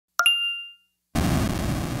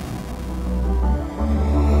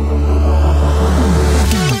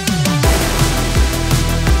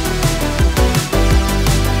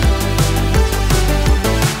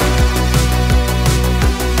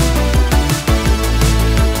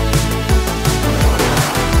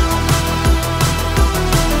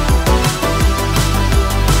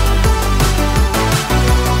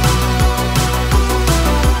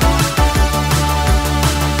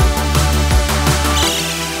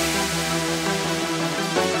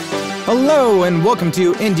Hello and welcome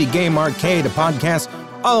to Indie Game Arcade, a podcast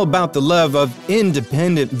all about the love of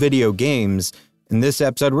independent video games. In this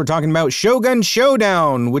episode, we're talking about Shogun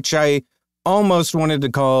Showdown, which I almost wanted to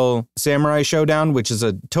call Samurai Showdown, which is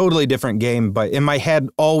a totally different game, but in my head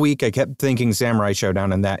all week I kept thinking Samurai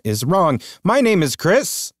Showdown, and that is wrong. My name is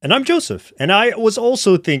Chris. And I'm Joseph, and I was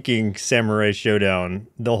also thinking Samurai Showdown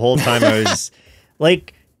the whole time. I was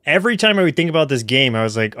like, every time I would think about this game, I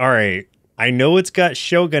was like, all right, I know it's got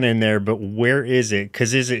Shogun in there, but where is it?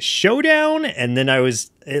 Because is it Showdown? And then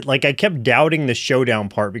I kept doubting the Showdown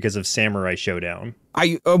part because of Samurai Showdown.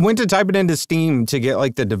 I went to type it into Steam to get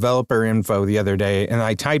like the developer info the other day, and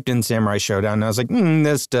I typed in Samurai Showdown, and I was like,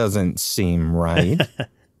 this doesn't seem right.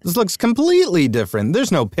 This looks completely different.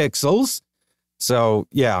 There's no pixels. So,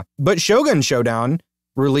 yeah. But Shogun Showdown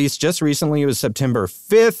released just recently. It was September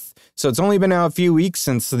 5th. So it's only been out a few weeks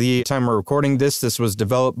since the time we're recording this. This was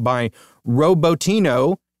developed by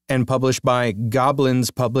Robotino and published by Goblins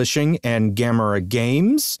Publishing and Gamera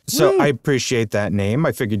Games. So I appreciate that name.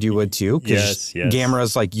 I figured you would too. Yes.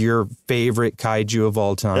 Gamera's like your favorite kaiju of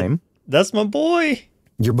all time. That's my boy.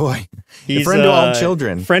 Your boy. He's a friend to all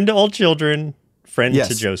children. Friend to all children. Friend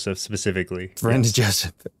to Joseph specifically. Friend to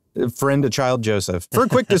Joseph. Friend to child Joseph. For a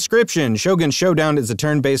quick description, Shogun Showdown is a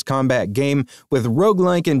turn-based combat game with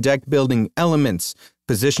roguelike and deck-building elements.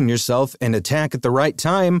 Position yourself and attack at the right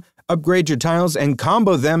time, upgrade your tiles, and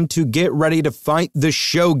combo them to get ready to fight the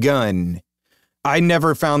Shogun. I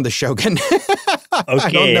never found the Shogun. Okay, I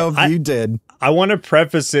don't know if you did. I want to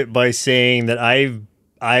preface it by saying that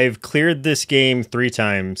I've cleared this game 3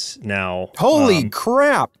 times now. Holy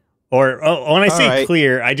crap! Or when I say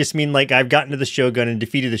clear, I just mean like I've gotten to the Shogun and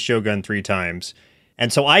defeated the Shogun 3 times.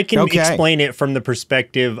 And so I can explain it from the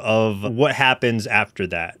perspective of what happens after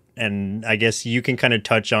that. And I guess you can kind of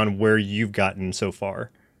touch on where you've gotten so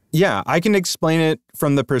far. Yeah, I can explain it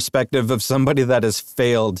from the perspective of somebody that has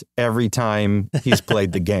failed every time he's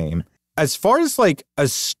played the game. As far as like a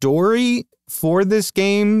story for this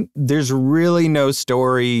game, there's really no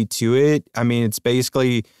story to it. I mean, it's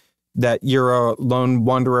basically that you're a lone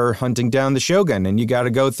wanderer hunting down the Shogun, and you got to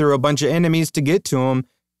go through a bunch of enemies to get to him.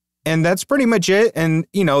 And that's pretty much it. And,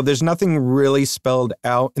 you know, there's nothing really spelled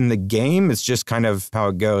out in the game. It's just kind of how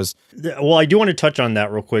it goes. Well, I do want to touch on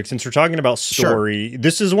that real quick. Since we're talking about story, sure.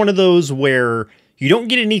 This is one of those where you don't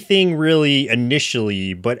get anything really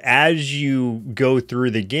initially, but as you go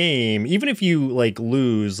through the game, even if you like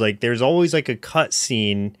lose, like there's always like a cut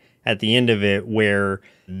scene at the end of it where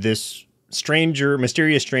this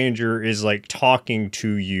mysterious stranger is like talking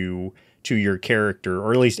to you, to your character,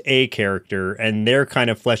 or at least a character, and they're kind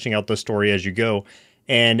of fleshing out the story as you go.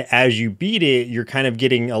 And as you beat it, you're kind of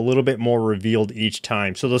getting a little bit more revealed each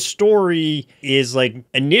time. So the story is like,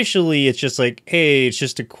 initially, it's just like, hey, it's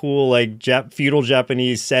just a cool like feudal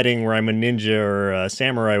Japanese setting where I'm a ninja or a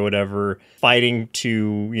samurai, whatever, fighting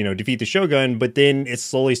to, you know, defeat the Shogun. But then it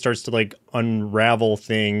slowly starts to like unravel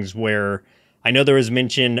things where I know there was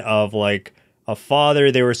mention of like a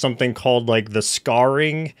father. There was something called like the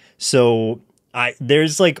scarring. So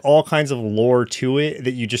there's like all kinds of lore to it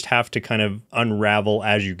that you just have to kind of unravel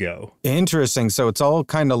as you go. Interesting. So it's all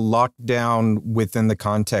kind of locked down within the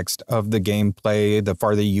context of the gameplay. The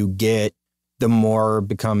farther you get, the more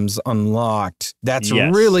becomes unlocked. That's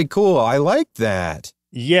really cool. I like that.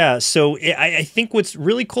 Yeah, so I think what's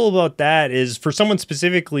really cool about that is for someone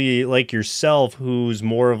specifically like yourself who's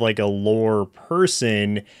more of like a lore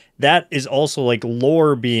person, that is also like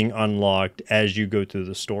lore being unlocked as you go through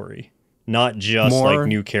the story. Not just more like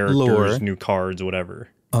new characters, lore, new cards, whatever.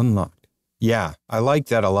 Unlocked. Yeah, I like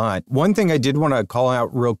that a lot. One thing I did want to call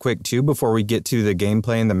out real quick too before we get to the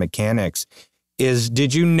gameplay and the mechanics is,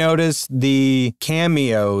 did you notice the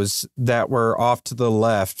cameos that were off to the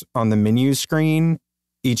left on the menu screen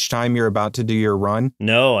each time you're about to do your run?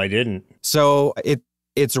 No, I didn't. So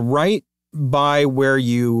it's right by where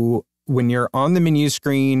when you're on the menu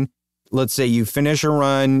screen, let's say you finish a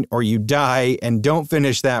run or you die and don't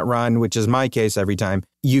finish that run, which is my case every time,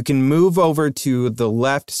 you can move over to the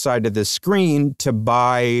left side of the screen to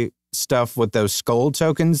buy stuff with those skull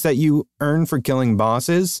tokens that you earn for killing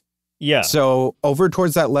bosses. Yeah. So over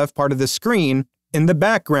towards that left part of the screen, in the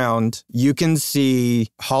background, you can see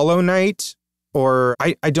Hollow Knight, or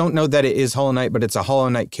I don't know that it is Hollow Knight, but it's a Hollow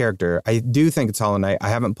Knight character. I do think it's Hollow Knight. I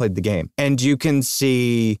haven't played the game. And you can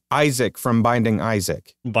see Isaac from Binding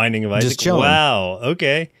Isaac. Binding of Isaac? Just chilling. Wow,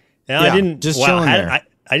 okay. Yeah, I didn't, just chilling there.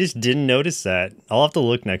 I just didn't notice that. I'll have to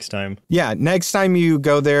look next time. Yeah, next time you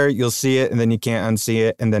go there, you'll see it, and then you can't unsee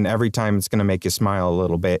it, and then every time it's going to make you smile a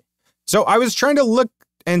little bit. So I was trying to look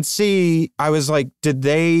and see, I was like, did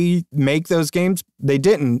they make those games? They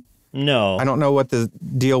didn't. No. I don't know what the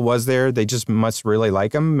deal was there. They just must really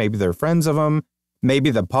like them. Maybe they're friends of them.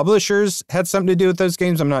 Maybe the publishers had something to do with those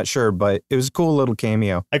games. I'm not sure, but it was a cool little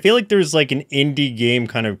cameo. I feel like there's like an indie game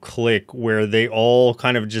kind of clique where they all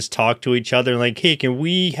kind of just talk to each other like, hey, can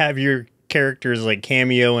we have your characters like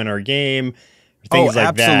cameo in our game? Things like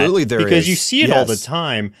absolutely that. There because is. You see it all the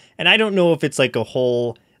time. And I don't know if it's like a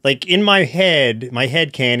whole, like in my head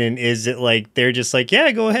canon is that like they're just like,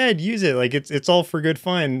 yeah, go ahead, use it. Like it's all for good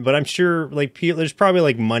fun. But I'm sure like there's probably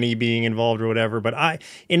like money being involved or whatever. But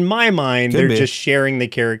in my mind, they're just sharing the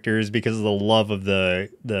characters because of the love of the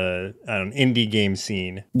indie game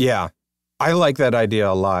scene. Yeah, I like that idea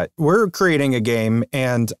a lot. We're creating a game,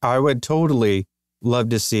 and I would totally love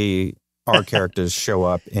to see our characters show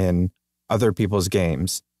up in other people's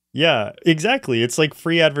games. Yeah, exactly. It's like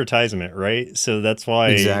free advertisement, right? So that's why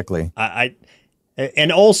exactly.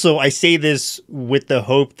 And also I say this with the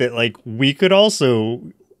hope that like we could also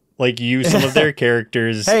like use some of their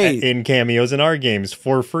characters in cameos in our games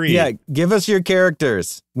for free. Yeah, give us your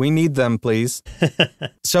characters. We need them, please.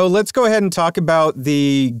 So let's go ahead and talk about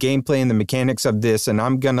the gameplay and the mechanics of this, and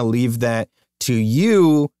I'm going to leave that to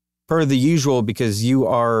you per the usual, because you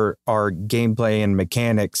are our gameplay and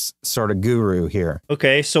mechanics sort of guru here.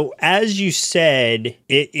 Okay, so as you said,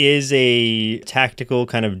 it is a tactical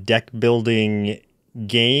kind of deck building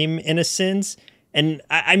game in a sense. And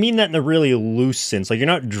I mean that in a really loose sense. Like you're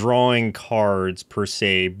not drawing cards per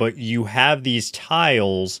se, but you have these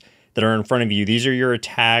tiles that are in front of you. These are your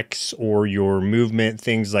attacks or your movement,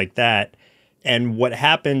 things like that. And what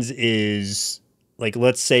happens is, like,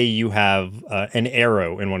 let's say you have an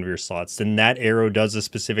arrow in one of your slots, then that arrow does a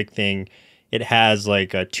specific thing. It has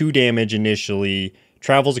like 2 damage initially,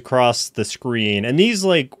 travels across the screen. And these,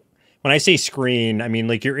 like, when I say screen, I mean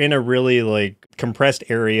like you're in a really like compressed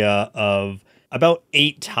area of about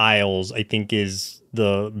 8 tiles, I think is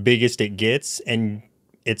the biggest it gets. And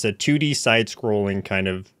it's a 2D side scrolling kind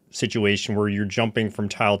of situation where you're jumping from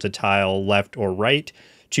tile to tile, left or right,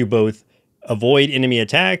 to both avoid enemy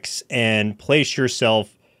attacks and place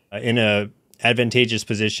yourself in a advantageous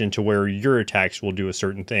position to where your attacks will do a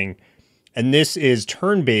certain thing. And this is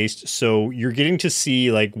turn-based, so you're getting to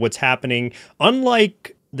see like what's happening.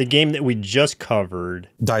 Unlike the game that we just covered,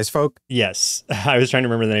 Dice Folk? Yes, I was trying to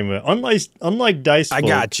remember the name of it. Unlike Dice Folk, I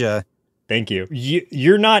gotcha. Thank you.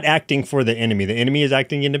 You're not acting for the enemy. The enemy is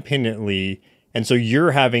acting independently. And so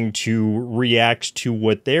you're having to react to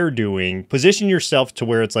what they're doing. Position yourself to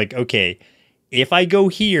where it's like, okay, if I go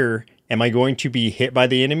here, am I going to be hit by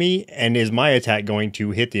the enemy? And is my attack going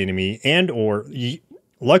to hit the enemy? And or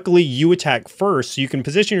luckily you attack first. So you can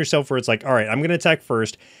position yourself where it's like, all right, I'm going to attack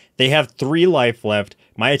first. They have 3 life left.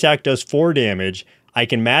 My attack does 4 damage. I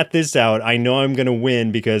can math this out. I know I'm going to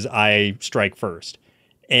win because I strike first.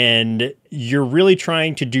 And you're really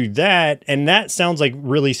trying to do that. And that sounds like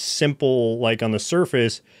really simple, like on the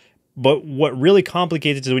surface. But what really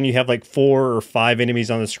complicates it is when you have like 4 or 5 enemies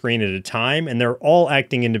on the screen at a time, and they're all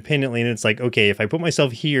acting independently. And it's like, okay, if I put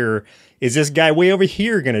myself here, is this guy way over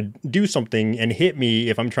here going to do something and hit me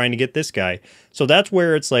if I'm trying to get this guy? So that's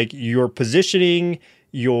where it's like your positioning,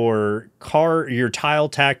 your tile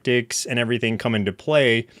tactics and everything come into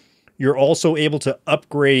play. You're also able to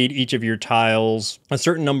upgrade each of your tiles a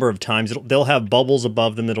certain number of times. They'll have bubbles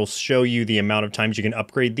above them that'll show you the amount of times you can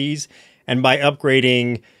upgrade these. And by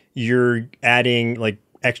upgrading, you're adding like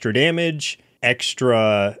extra damage,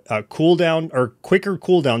 extra cooldown or quicker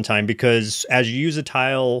cooldown time, because as you use a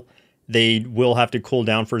tile, they will have to cool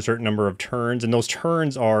down for a certain number of turns. And those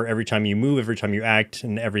turns are every time you move, every time you act,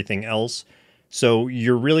 and everything else. So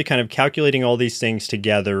you're really kind of calculating all these things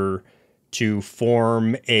together to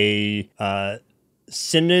form a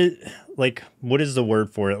like, what is the word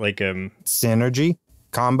for it? Like synergy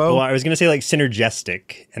combo. Well, I was gonna say like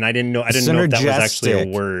synergistic, and I didn't know if that was actually a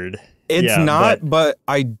word. It's not, but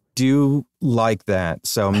I do like that.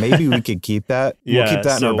 So maybe we could keep that. We'll keep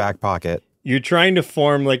that in our back pocket. You're trying to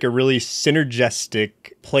form like a really synergistic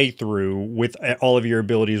playthrough with all of your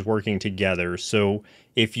abilities working together. So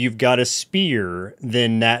if you've got a spear,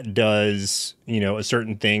 then that does, a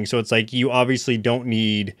certain thing. So it's like you obviously don't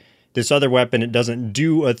need this other weapon. It doesn't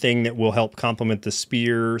do a thing that will help complement the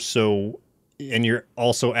spear. So, and you're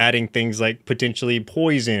also adding things like potentially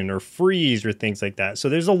poison or freeze or things like that. So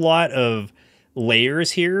there's a lot of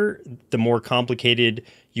layers here, the more complicated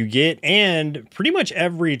you get. And pretty much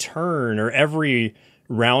every turn or every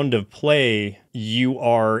round of play, you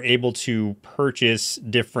are able to purchase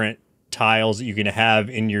different tiles that you can have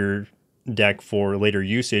in your deck for later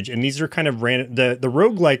usage. And these are kind of random. The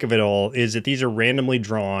roguelike of it all is that these are randomly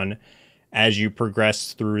drawn as you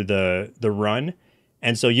progress through the run.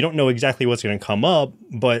 And so you don't know exactly what's going to come up,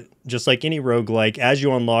 but just like any roguelike, as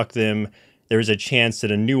you unlock them, there's a chance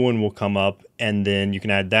that a new one will come up, and then you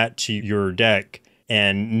can add that to your deck.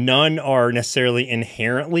 And none are necessarily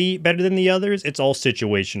inherently better than the others. It's all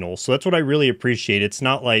situational. So that's what I really appreciate. It's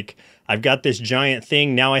not like I've got this giant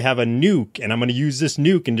thing, now I have a nuke, and I'm going to use this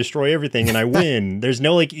nuke and destroy everything, and I win. There's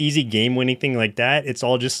no like easy game winning thing like that. It's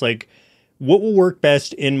all just like, what will work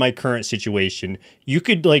best in my current situation? You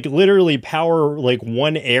could like literally power like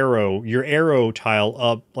one arrow, your arrow tile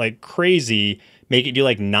up like crazy, make it do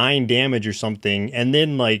like 9 damage or something. And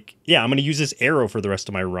then like, yeah, I'm going to use this arrow for the rest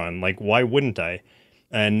of my run. Like, why wouldn't I?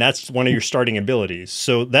 And that's one of your starting abilities.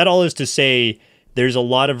 So that all is to say, there's a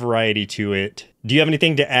lot of variety to it. Do you have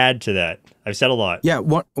anything to add to that? I've said a lot. Yeah,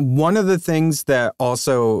 one of the things that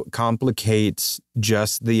also complicates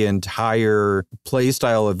just the entire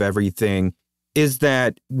playstyle of everything is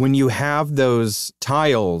that when you have those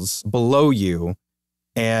tiles below you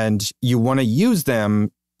and you want to use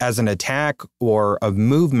them as an attack or a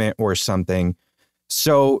movement or something,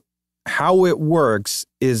 so how it works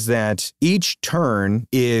is that each turn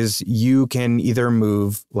is you can either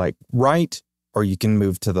move like right or you can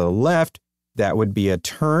move to the left. That would be a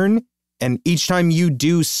turn. And each time you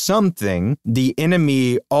do something, the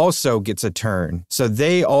enemy also gets a turn. So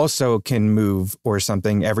they also can move or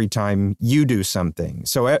something every time you do something.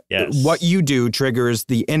 So yes, what you do triggers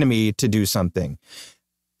the enemy to do something.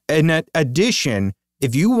 In addition,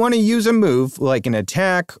 if you want to use a move like an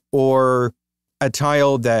attack or a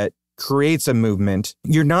tile that creates a movement,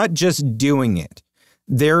 you're not just doing it.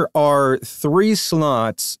 There are 3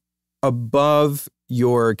 slots above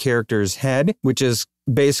your character's head, which is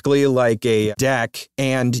basically like a deck,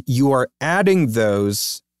 and you are adding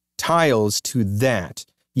those tiles to that.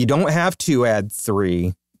 You don't have to add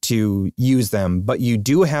 3 to use them, but you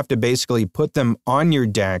do have to basically put them on your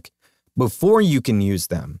deck before you can use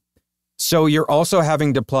them. So you're also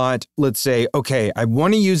having to plot, let's say, okay, I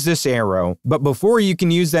want to use this arrow, but before you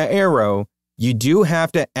can use that arrow, you do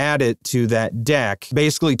have to add it to that deck,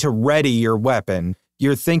 basically to ready your weapon.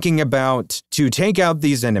 You're thinking about, to take out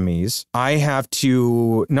these enemies, I have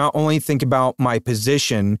to not only think about my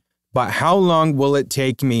position, but how long will it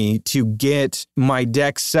take me to get my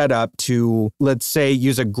deck set up to, let's say,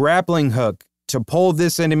 use a grappling hook to pull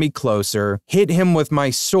this enemy closer, hit him with my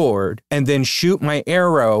sword, and then shoot my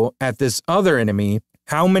arrow at this other enemy.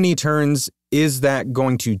 How many turns is that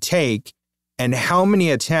going to take? And how many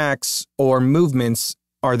attacks or movements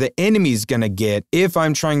are the enemies going to get if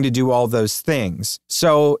I'm trying to do all those things?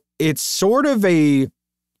 So it's sort of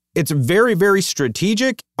it's very, very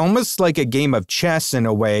strategic, almost like a game of chess in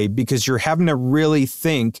a way, because you're having to really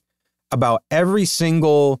think about every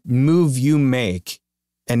single move you make,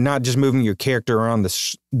 and not just moving your character around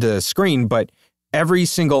the screen, but every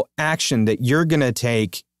single action that you're going to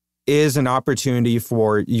take is an opportunity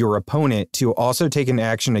for your opponent to also take an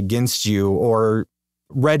action against you or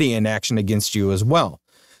ready an action against you as well.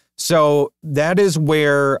 So that is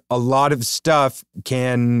where a lot of stuff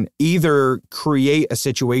can either create a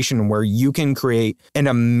situation where you can create an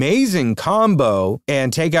amazing combo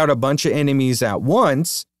and take out a bunch of enemies at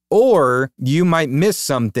once, or you might miss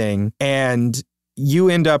something and you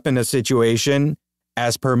end up in a situation,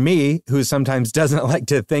 as per me, who sometimes doesn't like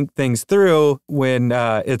to think things through when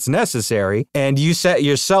it's necessary, and you set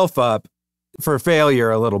yourself up for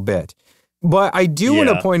failure a little bit. But I do want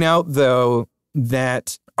to point out, though,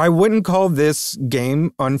 that I wouldn't call this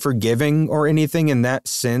game unforgiving or anything in that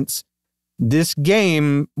sense. This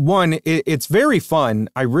game, one, it's very fun.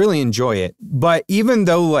 I really enjoy it. But even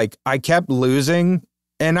though like I kept losing,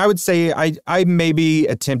 and I would say I maybe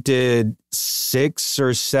attempted 6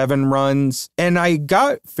 or 7 runs, and I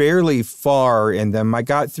got fairly far in them. I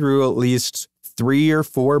got through at least 3 or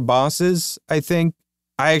 4 bosses, I think.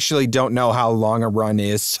 I actually don't know how long a run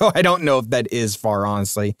is, so I don't know if that is far,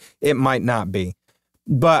 honestly. It might not be.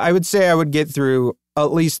 But I would say I would get through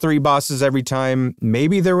at least 3 bosses every time.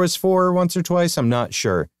 Maybe there was 4 once or twice, I'm not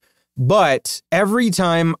sure. But every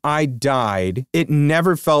time I died, it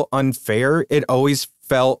never felt unfair. It always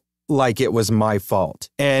felt like it was my fault.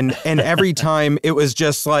 And every time it was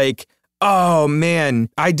just like, oh man,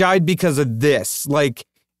 I died because of this. Like,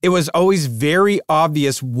 it was always very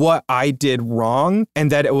obvious what I did wrong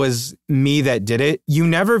and that it was me that did it. You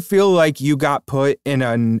never feel like you got put in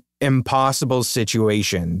an impossible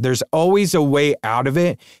situation. There's always a way out of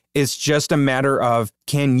it. It's just a matter of,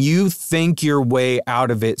 can you think your way out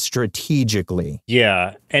of it strategically?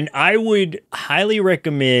 Yeah. And I would highly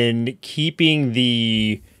recommend keeping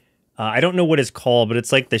the, I don't know what it's called, but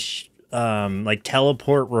it's like the like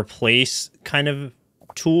teleport replace kind of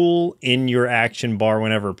smoke tool in your action bar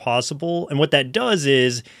whenever possible. And what that does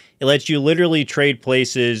is it lets you literally trade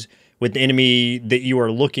places with the enemy that you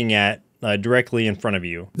are looking at directly in front of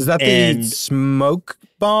you. Is that the smoke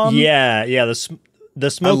bomb? Yeah, the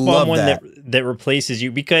smoke bomb one that replaces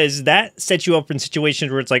you, because that sets you up in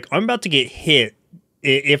situations where it's like, I'm about to get hit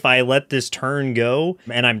if I let this turn go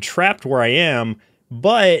and I'm trapped where I am,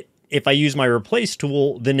 but if I use my replace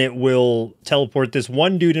tool, then it will teleport this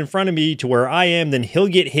one dude in front of me to where I am, then he'll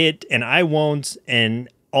get hit and I won't, and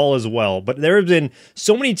all is well. But there have been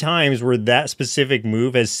so many times where that specific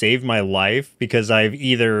move has saved my life because I've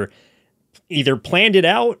either planned it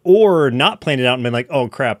out or not planned it out and been like, oh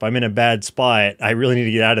crap, I'm in a bad spot. I really need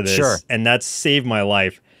to get out of this. Sure. And that's saved my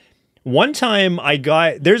life. One time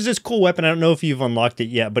there's this cool weapon. I don't know if you've unlocked it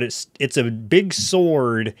yet, but it's a big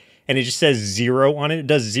sword and it just says 0 on it. It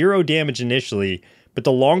does 0 damage initially, but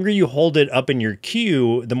the longer you hold it up in your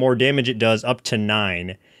queue, the more damage it does, up to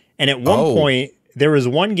 9. And at one point, there was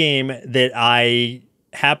one game that I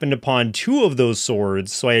happened upon 2 of those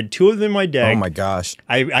swords. So I had 2 of them in my deck. Oh my gosh.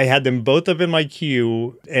 I had them both up in my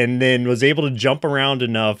queue and then was able to jump around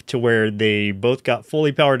enough to where they both got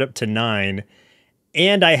fully powered up to 9.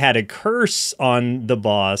 And I had a curse on the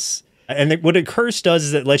boss. And what a curse does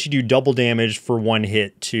is it lets you do double damage for 1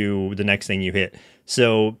 hit to the next thing you hit.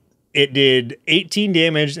 So it did 18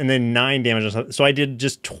 damage and then 9 damage. So I did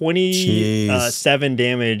just 27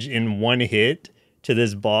 damage in 1 hit to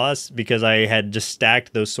this boss because I had just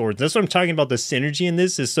stacked those swords. That's what I'm talking about. The synergy in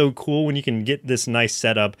this is so cool when you can get this nice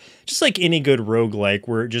setup, just like any good roguelike,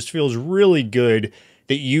 where it just feels really good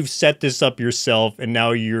that you've set this up yourself and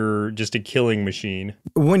now you're just a killing machine.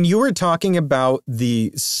 When you were talking about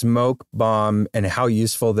the smoke bomb and how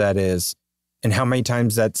useful that is and how many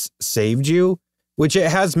times that's saved you, which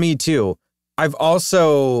it has me too. I've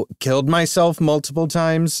also killed myself multiple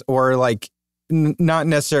times, or like not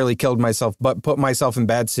necessarily killed myself, but put myself in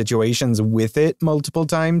bad situations with it multiple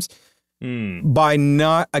times by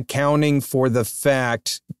not accounting for the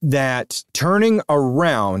fact that turning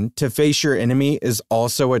around to face your enemy is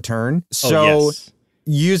also a turn. So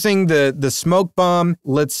using the smoke bomb,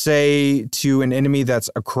 let's say to an enemy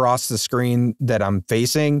that's across the screen that I'm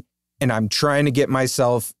facing, and I'm trying to get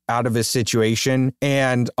myself out of a situation,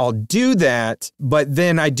 and I'll do that, but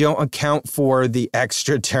then I don't account for the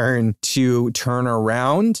extra turn to turn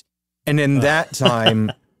around. And in that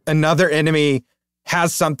time, another enemy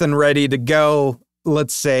has something ready to go,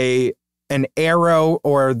 let's say an arrow,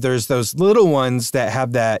 or there's those little ones that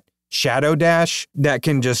have that shadow dash that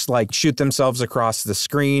can just like shoot themselves across the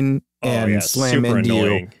screen and slam into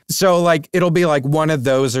you. So like, it'll be like one of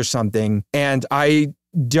those or something. And I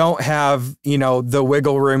don't have, the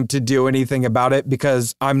wiggle room to do anything about it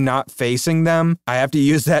because I'm not facing them. I have to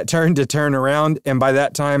use that turn to turn around. And by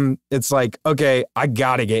that time, it's like, okay, I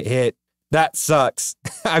gotta get hit. That sucks.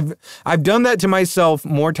 I've done that to myself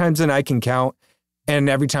more times than I can count. And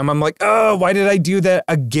every time I'm like, oh, why did I do that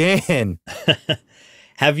again?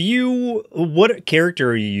 What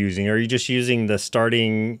character are you using? Are you just using the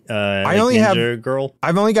starting ninja girl?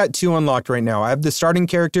 I've only got 2 unlocked right now. I have the starting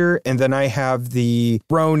character, and then I have the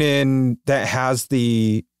Ronin that has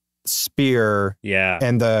the spear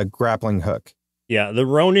and the grappling hook. Yeah, the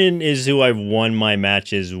Ronin is who I've won my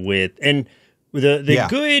matches with. And the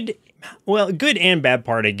good and bad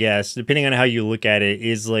part, I guess, depending on how you look at it,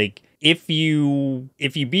 is like, if you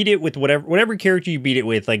beat it with whatever character you beat it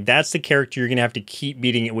with, like that's the character you're gonna have to keep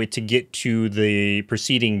beating it with to get to the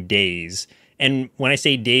preceding days. And when I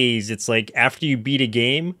say days, it's like after you beat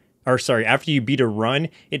after you beat a run,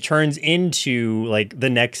 it turns into like the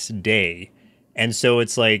next day. And so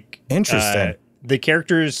it's like interesting. The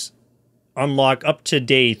characters unlock up to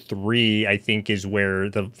day 3, I think, is where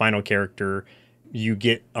the final character you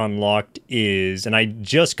get unlocked is. And I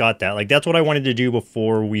just got that. Like, that's what I wanted to do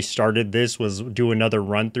before we started this, was do another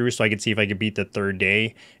run through so I could see if I could beat the 3rd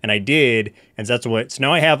day. And I did. And so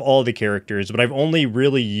now I have all the characters, but I've only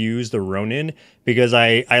really used the Ronin because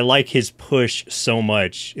I like his push so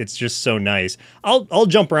much. It's just so nice. I'll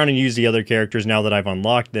jump around and use the other characters now that I've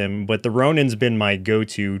unlocked them, but the Ronin's been my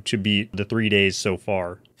go-to to beat the 3 days so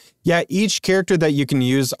far. Yeah, each character that you can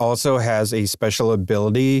use also has a special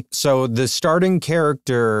ability. So the starting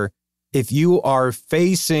character, if you are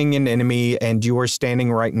facing an enemy and you are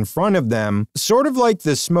standing right in front of them, sort of like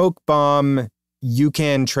the smoke bomb, you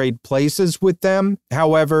can trade places with them.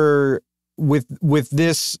 However, with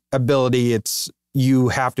this ability, you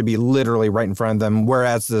have to be literally right in front of them,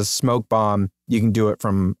 whereas the smoke bomb, you can do it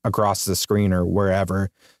from across the screen or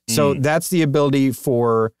wherever. So that's the ability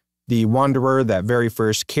for the Wanderer, that very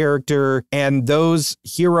first character. And those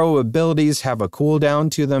hero abilities have a cooldown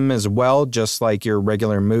to them as well, just like your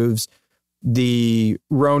regular moves. The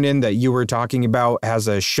Ronin that you were talking about has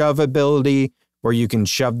a shove ability where you can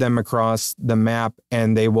shove them across the map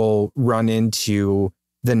and they will run into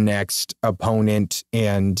the next opponent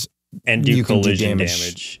and do you can collision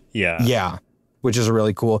damage. Yeah. Yeah, which is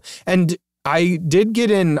really cool. And I did get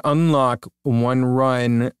an unlock one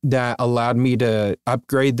run that allowed me to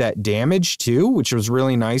upgrade that damage too, which was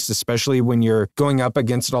really nice, especially when you're going up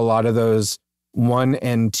against a lot of those 1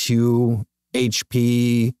 and 2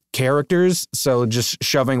 HP characters. So just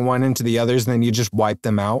shoving one into the others, and then you just wipe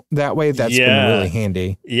them out that way. That's been really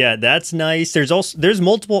handy. Yeah, that's nice. There's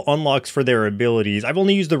multiple unlocks for their abilities. I've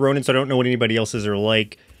only used the Ronin, so I don't know what anybody else's are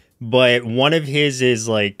like. But one of his is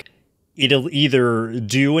like, it'll either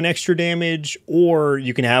do an extra damage, or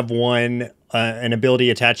you can have an ability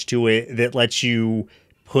attached to it that lets you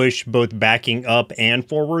push both backing up and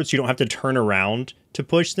forward. So you don't have to turn around to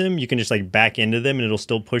push them. You can just like back into them and it'll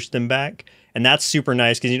still push them back. And that's super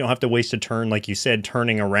nice because you don't have to waste a turn, like you said,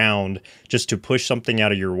 turning around just to push something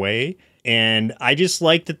out of your way. And I just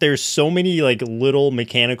like that there's so many like little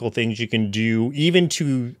mechanical things you can do, even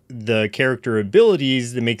to the character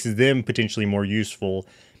abilities, that makes them potentially more useful.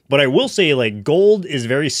 But I will say, like, gold is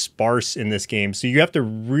very sparse in this game, so you have to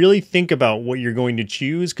really think about what you're going to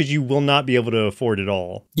choose because you will not be able to afford it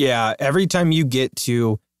all. Yeah, every time you get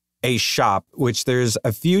to a shop, which there's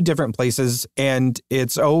a few different places, and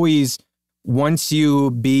it's always once you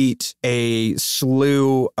beat a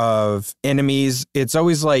slew of enemies, it's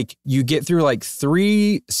always like you get through like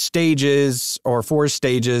 3 stages or 4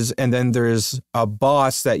 stages, and then there's a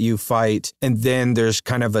boss that you fight, and then there's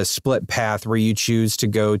kind of a split path where you choose to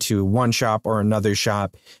go to one shop or another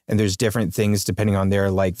shop, and there's different things depending on there.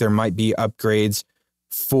 Like there might be upgrades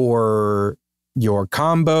for your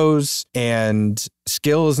combos and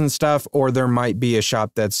skills and stuff, or there might be a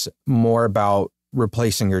shop that's more about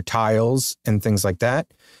replacing your tiles and things like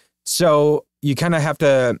that. So you kind of have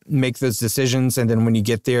to make those decisions. And then when you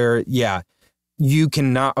get there, yeah, you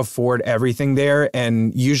cannot afford everything there.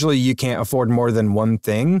 And usually you can't afford more than one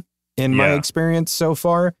thing in my experience so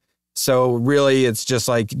far. So really it's just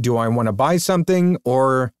like, do I want to buy something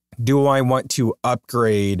or do I want to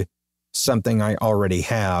upgrade something I already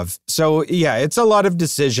have? So yeah, it's a lot of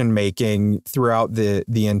decision making throughout the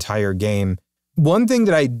entire game. One thing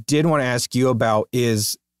that I did want to ask you about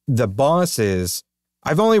is the bosses.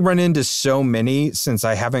 I've only run into so many since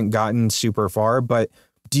I haven't gotten super far, but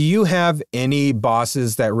do you have any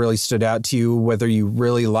bosses that really stood out to you, whether you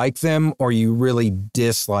really liked them or you really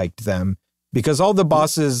disliked them? Because all the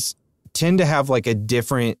bosses tend to have like a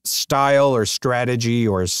different style or strategy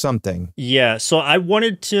or something. Yeah, so I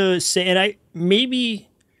wanted to say, and maybe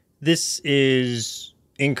this is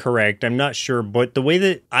incorrect, I'm not sure, but the way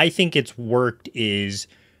that I think it's worked is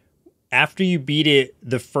after you beat it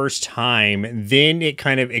the first time, then it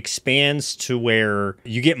kind of expands to where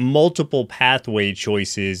you get multiple pathway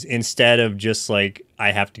choices instead of just like,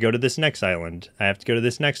 I have to go to this next island. I have to go to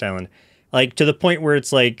this next island. Like to the point where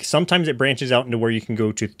it's like, sometimes it branches out into where you can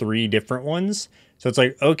go to 3 different ones. So it's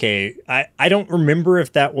like, okay, I don't remember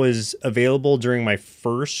if that was available during my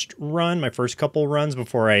first run, my first couple runs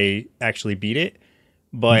before I actually beat it.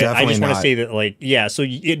 But definitely I just want to say that, like, yeah, so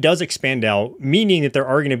it does expand out, meaning that there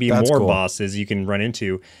are going to be more bosses you can run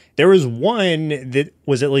into. There was one that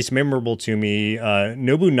was at least memorable to me,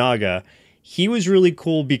 Nobunaga. He was really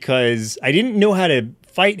cool because I didn't know how to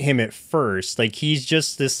fight him at first. Like, he's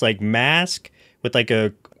just this, like, mask with, like,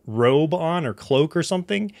 a robe on or cloak or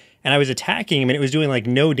something. And I was attacking him, and it was doing, like,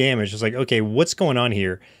 no damage. I was like, okay, what's going on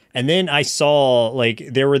here? And then I saw, like,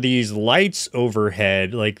 there were these lights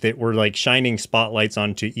overhead, like, that were, like, shining spotlights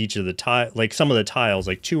onto each of the tiles, like, some of the tiles,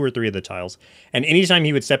 like, 2 or 3 of the tiles. And anytime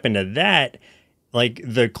he would step into that, like,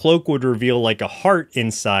 the cloak would reveal, like, a heart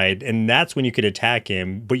inside, and that's when you could attack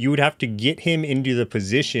him. But you would have to get him into the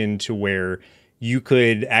position to where you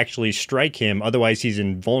could actually strike him. Otherwise, he's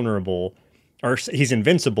invulnerable, or he's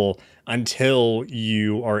invincible until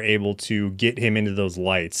you are able to get him into those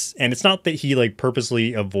lights. And it's not that he like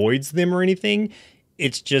purposely avoids them or anything.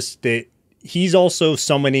 It's just that he's also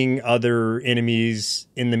summoning other enemies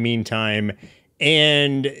in the meantime.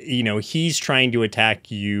 And, you know, he's trying to attack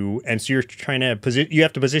you. And so you're trying to you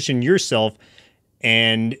have to position yourself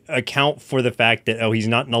and account for the fact that, oh, he's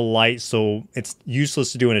not in a light, so it's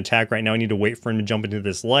useless to do an attack right now. I need to wait for him to jump into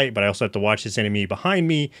this light, but I also have to watch this enemy behind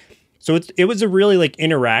me. So it was a really like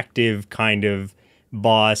interactive kind of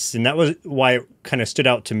boss, and that was why it kind of stood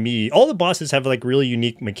out to me. All the bosses have like really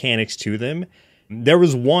unique mechanics to them, There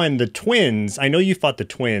was one, the twins. I know you fought the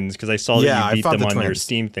twins because I saw that you beat them on their twins.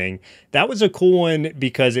 Steam thing. That was a cool one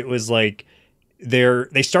because it was like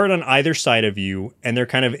they start on either side of you and they're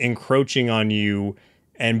kind of encroaching on you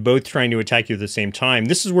and both trying to attack you at the same time.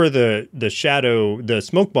 This is where the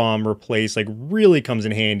smoke bomb replace like really comes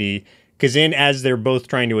in handy, because then as they're both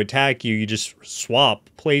trying to attack you, you just swap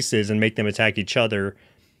places and make them attack each other.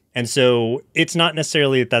 And so it's not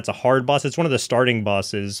necessarily that that's a hard boss. It's one of the starting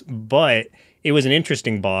bosses, but it was an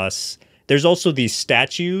interesting boss. There's also these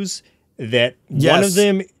statues that one of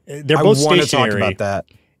them, they're both stationary. I want to talk about that.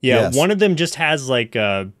 Yeah, one of them just has like,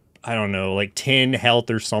 I don't know, like 10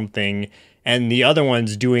 health or something. And the other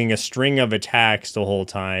one's doing a string of attacks the whole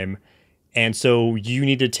time. And so you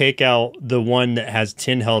need to take out the one that has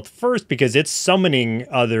 10 health first because it's summoning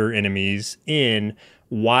other enemies in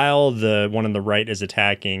while the one on the right is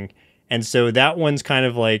attacking. And so that one's kind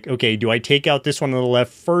of like, okay, do I take out this one on the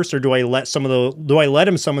left first, or do I let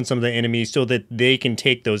him summon some of the enemies so that they can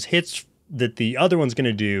take those hits that the other one's going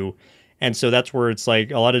to do? And so that's where it's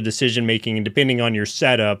like a lot of decision making, and depending on your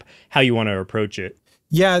setup, how you want to approach it.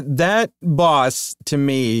 Yeah, that boss to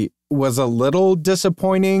me was a little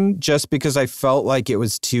disappointing just because I felt like it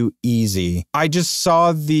was too easy. I just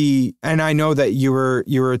saw and I know that you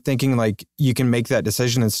were thinking like you can make that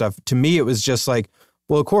decision and stuff. To me, it was just like,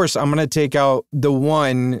 well, of course, I'm going to take out the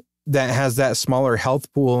one that has that smaller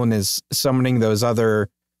health pool and is summoning those other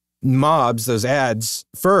mobs, those ads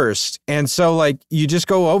first. And so like you just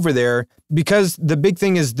go over there, because the big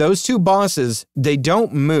thing is those two bosses, they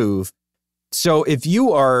don't move. So if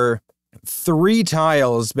you are 3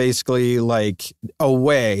 tiles basically like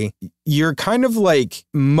away, you're kind of like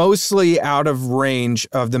mostly out of range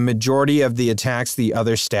of the majority of the attacks the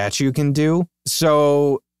other statue can do.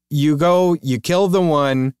 So you go, you kill the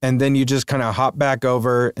one, and then you just kind of hop back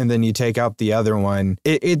over, and then you take out the other one.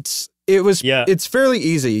 It's fairly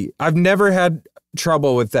easy. I've never had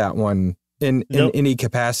trouble with that one in any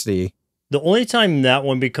capacity. The only time that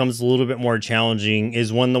one becomes a little bit more challenging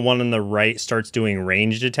is when the one on the right starts doing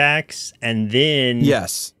ranged attacks. And then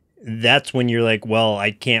that's when you're like, well,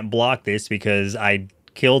 I can't block this because I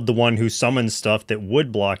killed the one who summoned stuff that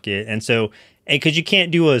would block it. And so, because you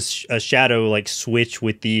can't do a shadow like switch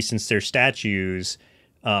with these since they're statues.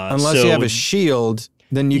 Unless you have a shield,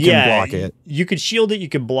 then you can block it. You could shield it, you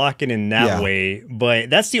could block it in that way. But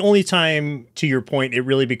that's the only time, to your point, it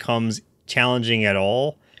really becomes challenging at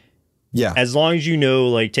all. Yeah. As long as you know,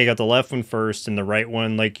 like, take out the left one first and the right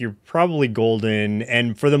one, like, you're probably golden.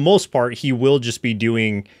 And for the most part, he will just be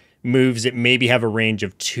doing moves that maybe have a range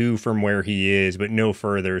of 2 from where he is, but no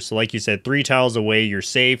further. So like you said, 3 tiles away, you're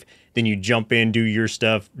safe. Then you jump in, do your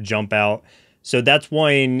stuff, jump out. So that's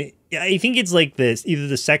one. I think it's like this, either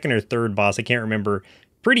the second or third boss. I can't remember.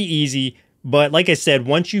 Pretty easy. But like I said,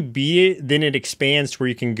 once you beat it, then it expands to where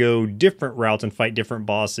you can go different routes and fight different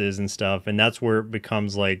bosses and stuff. And that's where it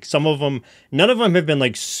becomes like, some of them, none of them have been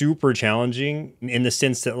like super challenging in the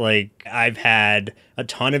sense that like I've had a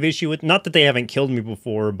ton of issue with, not that they haven't killed me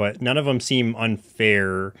before, but none of them seem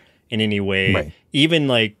unfair in any way. Right. Even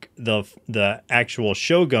like the actual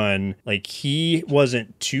Shogun, like he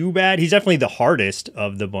wasn't too bad. He's definitely the hardest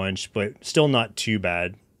of the bunch, but still not too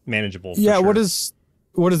bad. Manageable. Yeah, sure.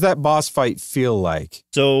 What does that boss fight feel like?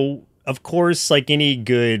 So, of course, like any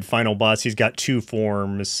good final boss, he's got 2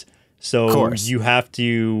 forms. So you have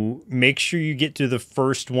to make sure you get to the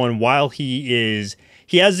first one while he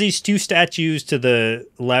has these 2 statues to the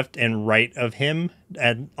left and right of him,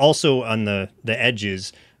 and also on the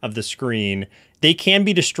edges of the screen. They can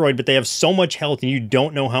be destroyed, but they have so much health, and you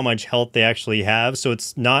don't know how much health they actually have. So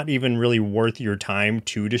it's not even really worth your time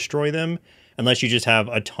to destroy them unless you just have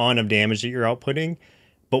a ton of damage that you're outputting.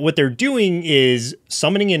 But what they're doing is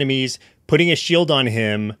summoning enemies, putting a shield on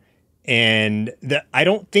him, and I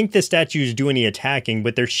don't think the statues do any attacking,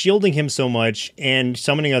 but they're shielding him so much and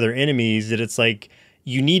summoning other enemies that it's like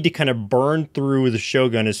you need to kind of burn through the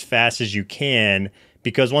Shogun as fast as you can,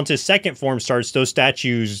 because once his second form starts, those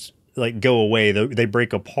statues like go away, they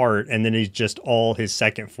break apart, and then he's just all his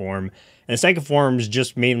second form. And the second form is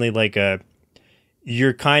just mainly like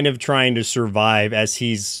you're kind of trying to survive as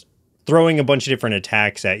he's throwing a bunch of different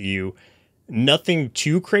attacks at you. Nothing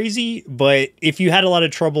too crazy, but if you had a lot of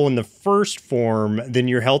trouble in the first form, then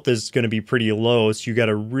your health is going to be pretty low, so you got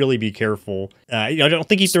to really be careful. I don't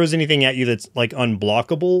think he throws anything at you that's like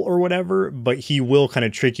unblockable or whatever, but he will kind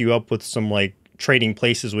of trick you up with some like trading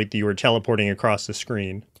places with you or teleporting across the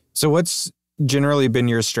screen. So what's generally been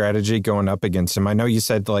your strategy going up against him? I know you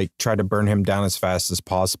said like try to burn him down as fast as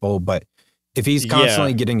possible, but if he's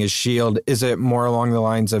constantly getting his shield, is it more along the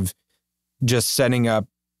lines of just setting up,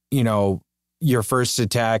 you know, your first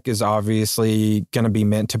attack is obviously going to be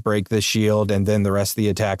meant to break the shield, and then the rest of the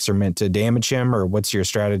attacks are meant to damage him, or what's your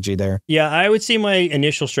strategy there? Yeah, I would say my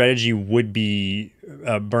initial strategy would be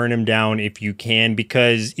burn him down if you can,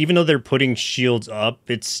 because even though they're putting shields up,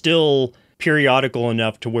 it's still periodical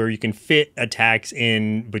enough to where you can fit attacks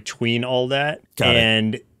in between all that.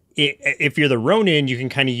 And if you're the Ronin, you can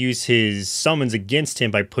kind of use his summons against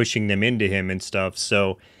him by pushing them into him and stuff.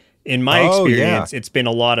 So in my experience, it's been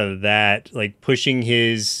a lot of that, like pushing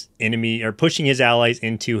his enemy or pushing his allies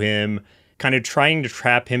into him, kind of trying to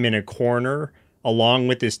trap him in a corner along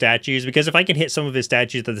with his statues. Because if I can hit some of his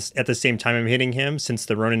statues at the same time I'm hitting him, since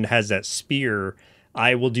the Ronin has that spear,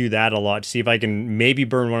 I will do that a lot to see if I can maybe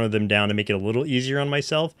burn one of them down to make it a little easier on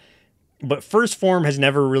myself. But first form has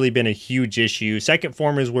never really been a huge issue. Second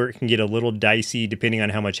form is where it can get a little dicey depending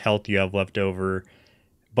on how much health you have left over.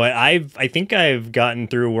 But I think I've gotten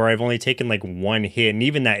through where I've only taken like one hit, and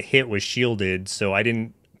even that hit was shielded, so I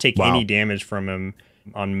didn't take any damage from him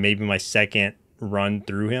on maybe my second run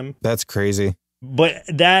through him. That's crazy. But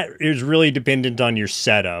that is really dependent on your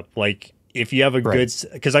setup. Like if you have a good,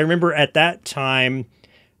 because I remember at that time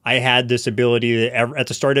I had this ability that at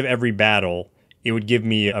the start of every battle, it would give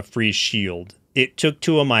me a free shield. It took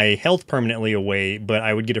 2 of my health permanently away, but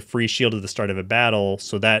I would get a free shield at the start of a battle.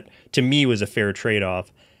 So that to me was a fair trade-off.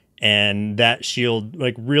 And that shield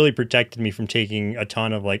like really protected me from taking a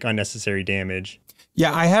ton of like unnecessary damage.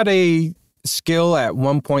 Yeah, I had a skill at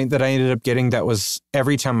one point that I ended up getting that was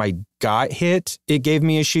every time I got hit, it gave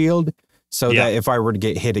me a shield. So that if I were to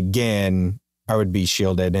get hit again, I would be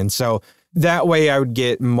shielded. And so that way I would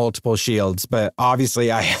get multiple shields. But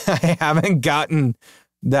obviously I haven't gotten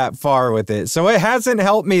that far with it. So it hasn't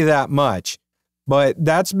helped me that much. But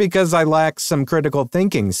that's because I lack some critical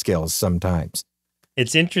thinking skills sometimes.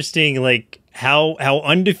 It's interesting, like how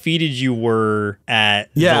undefeated you were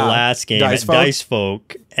at the last game at Dice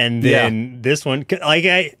Folk, and then this one. Like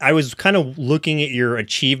I was kind of looking at your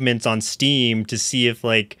achievements on Steam to see if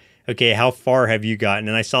like, okay, how far have you gotten?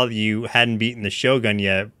 And I saw that you hadn't beaten the Shogun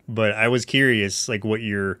yet, but I was curious, like what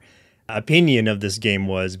your opinion of this game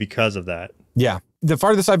was because of that. Yeah. The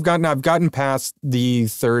farthest I've gotten past the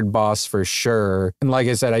 3rd boss for sure. And like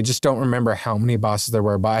I said, I just don't remember how many bosses there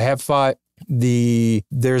were, but I have fought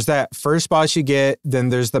there's that first boss you get, then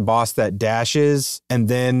there's the boss that dashes, and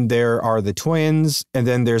then there are the twins, and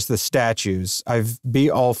then there's the statues. I've beat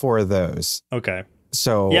all 4 of those. Okay.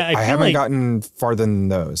 So I haven't gotten farther than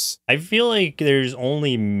those. I feel like there's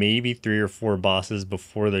only maybe 3 or 4 bosses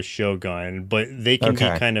before the Shogun, but they can be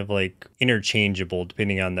kind of like interchangeable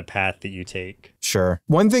depending on the path that you take. Sure.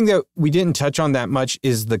 One thing that we didn't touch on that much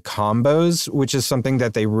is the combos, which is something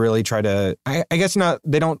that they really try to, I guess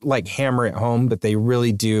they don't like hammer it home, but they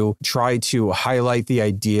really do try to highlight the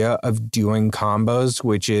idea of doing combos,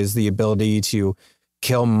 which is the ability to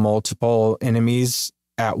kill multiple enemies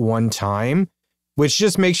at one time, which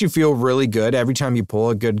just makes you feel really good every time you pull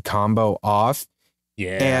a good combo off.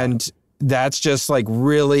 Yeah. And that's just like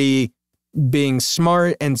really being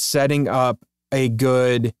smart and setting up a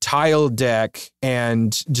good tile deck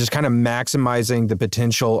and just kind of maximizing the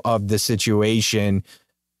potential of the situation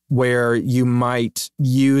where you might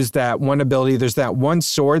use that one ability. There's that one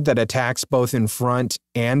sword that attacks both in front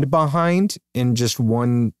and behind in just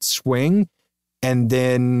one swing. And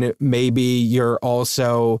then maybe you're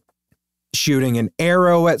also shooting an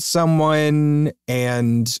arrow at someone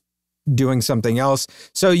and doing something else.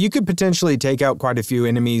 So you could potentially take out quite a few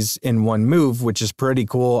enemies in one move, which is pretty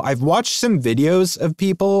cool. I've watched some videos of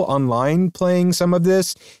people online playing some of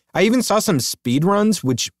this. I even saw some speed runs,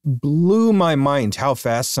 which blew my mind how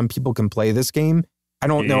fast some people can play this game. I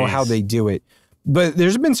don't know how they do it, but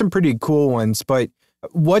there's been some pretty cool ones. But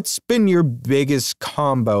what's been your biggest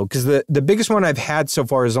combo? Because the biggest one I've had so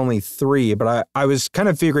far is only 3, but I was kind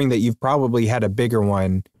of figuring that you've probably had a bigger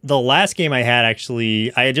one. The last game I had,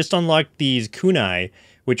 actually, I had just unlocked these kunai,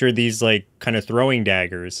 which are these like kind of throwing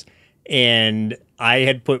daggers. And I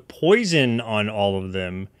had put poison on all of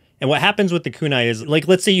them. And what happens with the kunai is, like,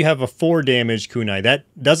 let's say you have a 4 damage kunai. That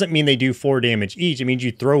doesn't mean they do 4 damage each. It means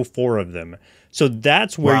you throw 4 of them. So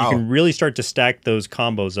that's where you can really start to stack those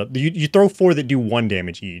combos up. You throw 4 that do 1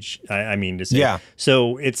 damage each, I mean to say. Yeah.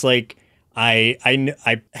 So it's like I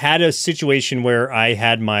had a situation where I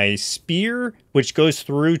had my spear, which goes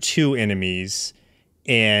through 2 enemies,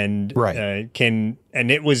 and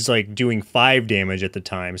and it was like doing 5 damage at the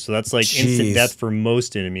time. So that's like instant death for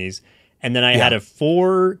most enemies. And then I had a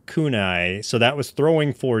 4 kunai, so that was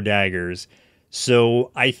throwing 4 daggers.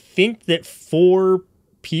 So I think that 4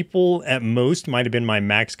 people at most might have been my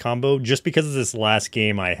max combo just because of this last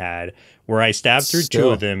game I had where I stabbed through two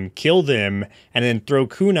of them, kill them, and then throw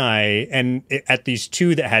kunai at these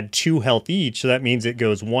two that had 2 health each. So that means it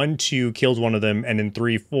goes 1, 2, kills one of them, and then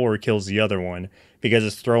 3, 4 kills the other one because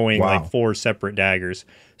it's throwing like 4 separate daggers.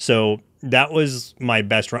 So that was my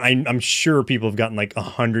best run. I'm sure people have gotten like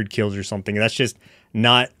 100 kills or something. That's just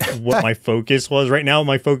not what my focus was right now.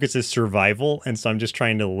 My focus is survival, and so I'm just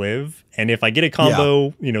trying to live. And if I get a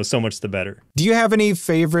combo, you know, so much the better. Do you have any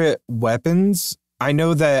favorite weapons? I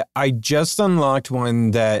know that I just unlocked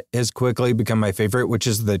one that has quickly become my favorite, which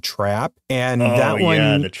is the trap. And that one,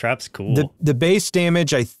 yeah, the trap's cool. The base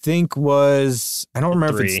damage, I think, was, I don't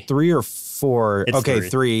remember if it's 3 or 4. It's okay,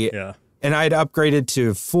 3. Yeah. And I'd upgraded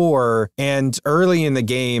to 4, and early in the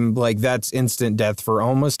game, like that's instant death for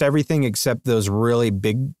almost everything except those really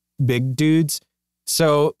big dudes.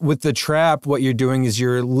 So with the trap, what you're doing is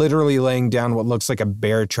you're literally laying down what looks like a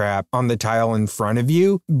bear trap on the tile in front of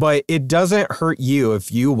you, but it doesn't hurt you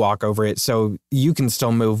if you walk over it, so you can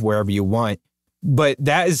still move wherever you want. But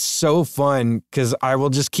that is so fun because I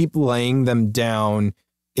will just keep laying them down.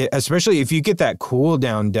 Especially if you get that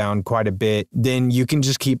cooldown down quite a bit, then you can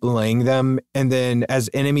just keep laying them. And then as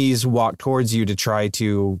enemies walk towards you to try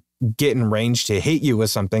to get in range to hit you with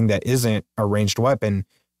something that isn't a ranged weapon,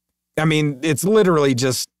 I mean, it's literally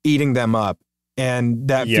just eating them up. And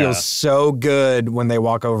that feels so good when they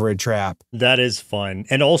walk over a trap. That is fun.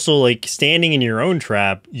 And also, like, standing in your own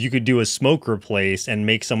trap, you could do a smoke replace and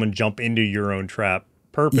make someone jump into your own trap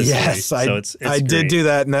purposely. Yes, so I did do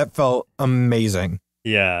that, and that felt amazing.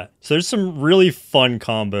 Yeah. So there's some really fun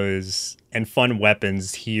combos and fun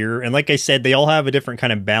weapons here. And like I said, they all have a different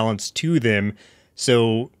kind of balance to them.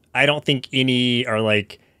 So I don't think any are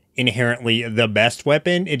like inherently the best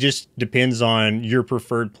weapon. It just depends on your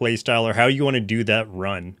preferred playstyle or how you want to do that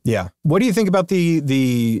run. Yeah. What do you think about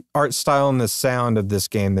the art style and the sound of this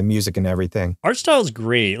game, the music and everything? Art style is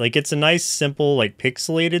great. Like, it's a nice, simple, like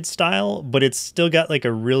pixelated style, but it's still got like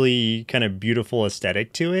a really kind of beautiful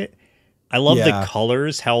aesthetic to it. I love the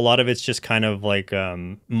colors, how a lot of it's just kind of like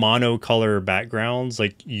monocolor backgrounds.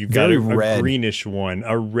 Like you've got a greenish one,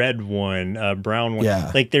 a red one, a brown one. Yeah.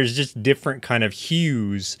 Like there's just different kind of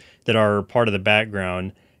hues that are part of the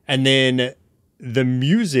background. And then the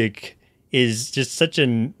music is just such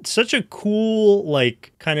a cool,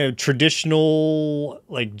 like kind of traditional,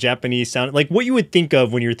 like Japanese sound, like what you would think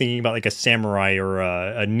of when you're thinking about like a samurai or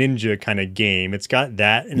a ninja kind of game. It's got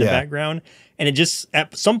that in the background. And it just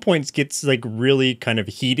at some points gets like really kind of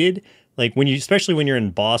heated. Like when you, especially when you're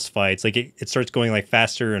in boss fights, like it starts going like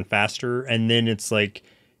faster and faster. And then it's like,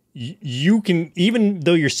 you can, even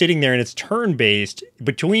though you're sitting there and it's turn based,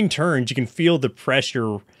 between turns, you can feel the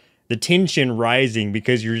pressure, the tension rising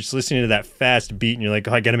because you're just listening to that fast beat and you're like,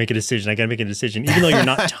 oh, I got to make a decision. I got to make a decision. Even though you're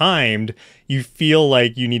not timed, you feel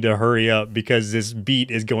like you need to hurry up because this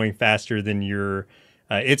beat is going faster than your,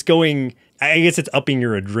 it's going, I guess it's upping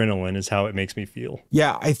your adrenaline is how it makes me feel.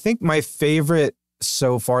 Yeah, I think my favorite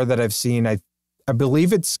so far that I've seen, I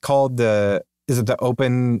believe it's called is it the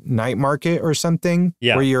open night market or something?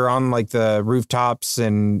 Yeah. Where you're on like the rooftops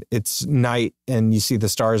and it's night and you see the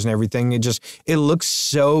stars and everything. It looks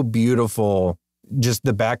so beautiful. Just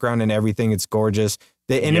the background and everything. It's gorgeous.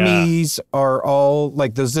 The enemies are all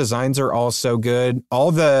like, those designs are all so good.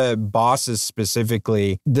 All the bosses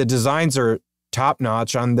specifically, the designs are top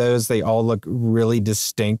notch on those. They all look really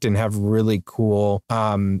distinct and have really cool.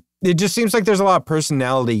 It just seems like there's a lot of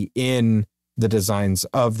personality in the designs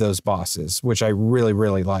of those bosses, which I really,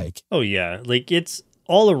 really like. Oh yeah. Like it's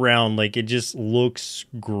all around, like it just looks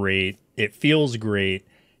great. It feels great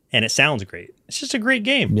and it sounds great. It's just a great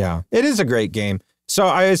game. Yeah, it is a great game. So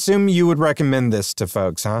I assume you would recommend this to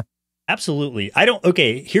folks, huh? Absolutely.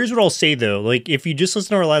 Okay, here's what I'll say though. Like if you just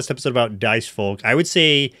listen to our last episode about Dice Folk, I would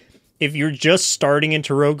say if you're just starting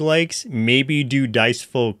into roguelikes, maybe do Dice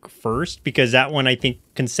Folk first, because that one I think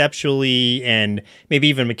conceptually and maybe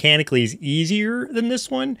even mechanically is easier than this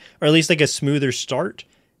one, or at least like a smoother start.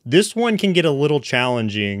 This one can get a little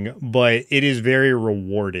challenging, but it is very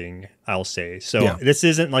rewarding, I'll say. So this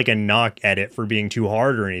isn't like a knock at it for being too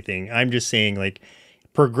hard or anything. I'm just saying, like,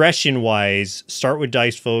 progression-wise, start with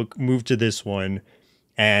Dice Folk, move to this one,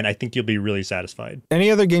 and I think you'll be really satisfied.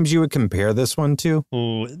 Any other games you would compare this one to?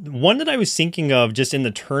 Ooh, one that I was thinking of just in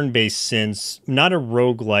the turn-based sense, not a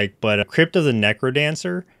roguelike, but a Crypt of the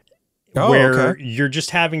Necrodancer, where you're just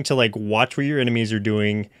having to like watch what your enemies are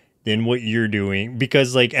doing, then what you're doing,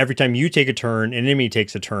 because like every time you take a turn, an enemy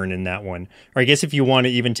takes a turn in that one. Or I guess if you want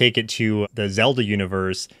to even take it to the Zelda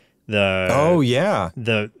universe, there's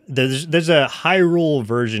a Hyrule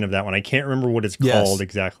version of that one. I can't remember what it's called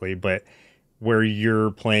exactly, but where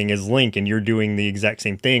you're playing as Link and you're doing the exact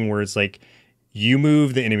same thing where it's like you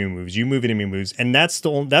move, the enemy moves, you move, the enemy moves. And that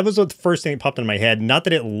was the first thing that popped in my head. Not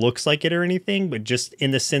that it looks like it or anything, but just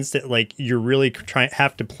in the sense that like you're really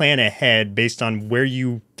have to plan ahead based on where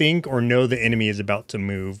you think or know the enemy is about to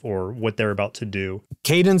move or what they're about to do.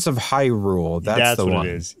 Cadence of Hyrule. That's the what one.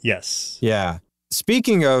 It is. Yes. Yeah.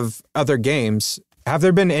 Speaking of other games, have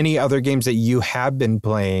there been any other games that you have been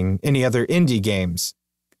playing? Any other indie games?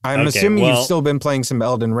 I'm assuming you've still been playing some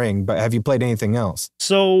Elden Ring, but have you played anything else?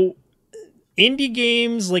 So indie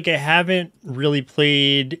games, like I haven't really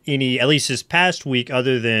played any, at least this past week,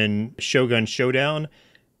 other than Shogun Showdown,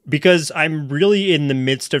 because I'm really in the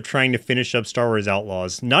midst of trying to finish up Star Wars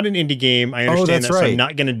Outlaws. Not an indie game. I understand that, so I'm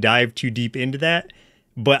not going to dive too deep into that.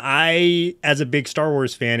 But I, as a big Star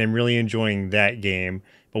Wars fan, am really enjoying that game.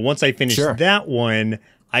 But once I finish that one,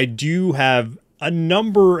 I do have a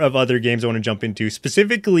number of other games I want to jump into.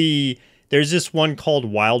 Specifically, there's this one called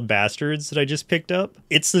Wild Bastards that I just picked up.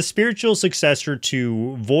 It's the spiritual successor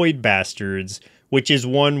to Void Bastards, which is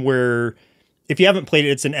one where, if you haven't played it,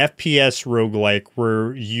 it's an FPS roguelike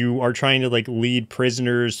where you are trying to like lead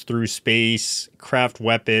prisoners through space, craft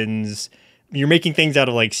weapons. You're making things out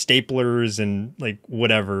of like staplers and like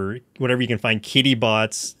whatever you can find, kitty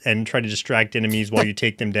bots, and try to distract enemies while you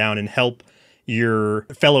take them down and help your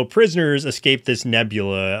fellow prisoners escape this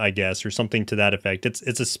nebula, I guess, or something to that effect.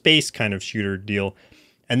 It's a space kind of shooter deal.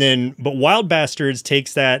 And then, but Wild Bastards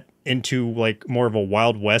takes that into like more of a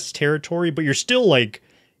Wild West territory, but you're still like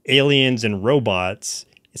aliens and robots.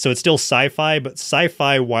 So it's still sci-fi, but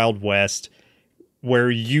sci-fi Wild West,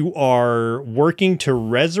 where you are working to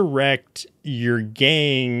resurrect your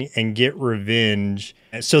gang and get revenge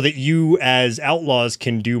so that you as outlaws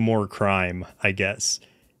can do more crime, I guess.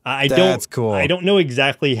 That's cool. I don't know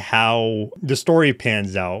exactly how the story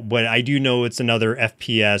pans out, but I do know it's another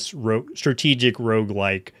FPS strategic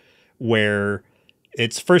roguelike where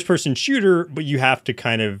it's first-person shooter, but you have to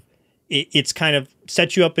kind of, it's kind of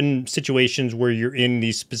set you up in situations where you're in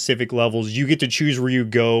these specific levels. You get to choose where you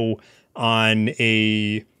go on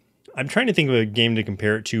a, I'm trying to think of a game to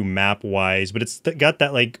compare it to map-wise, but it's got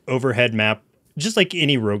that like overhead map, just like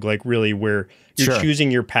any roguelike really, where you're choosing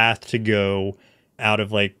your path to go out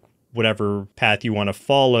of like whatever path you want to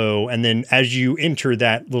follow. And then as you enter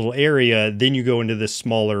that little area, then you go into this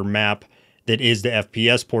smaller map that is the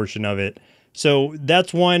FPS portion of it. So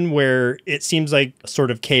that's one where it seems like a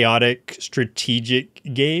sort of chaotic strategic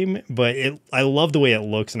game, but I love the way it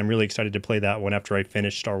looks, and I'm really excited to play that one after I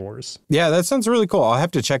finish Star Wars. Yeah, that sounds really cool. I'll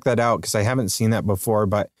have to check that out because I haven't seen that before,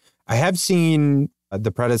 but I have seen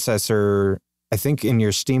the predecessor, I think, in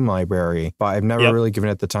your Steam library, but I've never really given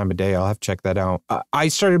it the time of day. I'll have to check that out. I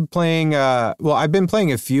started playing, I've been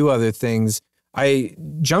playing a few other things. I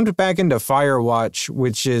jumped back into Firewatch,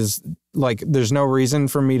 which is like, there's no reason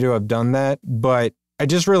for me to have done that, but I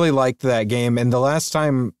just really liked that game. And the last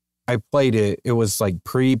time I played it, it was like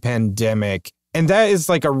pre-pandemic. And that is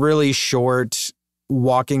like a really short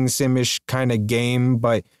walking sim-ish kind of game,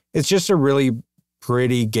 but it's just a really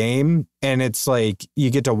pretty game. And it's like, you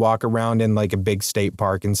get to walk around in like a big state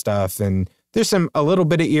park and stuff. And there's a little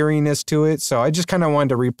bit of eeriness to it. So I just kind of wanted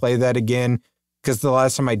to replay that again, because the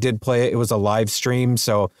last time I did play it, it was a live stream.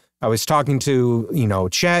 So I was talking to,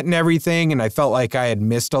 chat and everything, and I felt like I had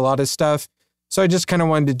missed a lot of stuff. So I just kind of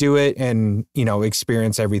wanted to do it and,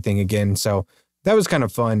 experience everything again. So that was kind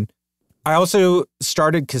of fun. I also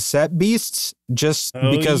started Cassette Beasts just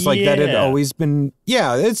because that had always been,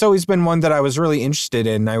 it's always been one that I was really interested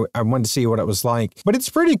in. I wanted to see what it was like, but it's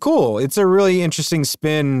pretty cool. It's a really interesting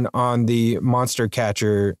spin on the monster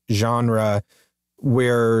catcher genre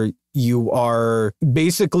where you are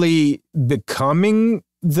basically becoming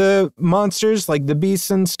the monsters, like the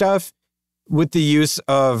beasts and stuff, with the use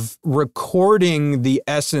of recording the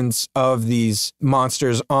essence of these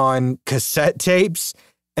monsters on cassette tapes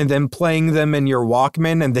and then playing them in your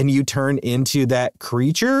Walkman, and then you turn into that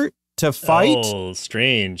creature to fight. Oh,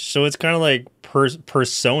 strange. So it's kind of like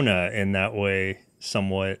Persona in that way,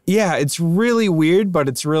 somewhat. Yeah, it's really weird, but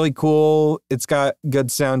it's really cool. It's got good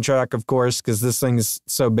soundtrack, of course, because this thing is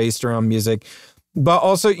so based around music. But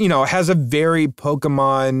also, it has a very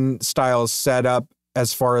Pokemon style setup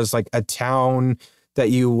as far as like a town that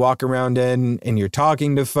you walk around in and you're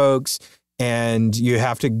talking to folks, and you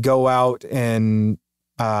have to go out and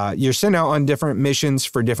you're sent out on different missions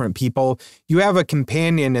for different people. You have a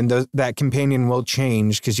companion, and that companion will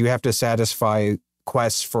change because you have to satisfy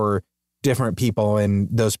quests for different people, and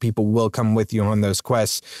those people will come with you on those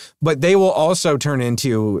quests. But they will also turn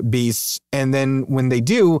into beasts, and then when they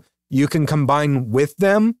do, you can combine with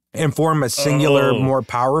them and form a singular, more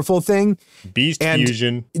powerful thing. Beast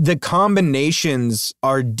fusion. The combinations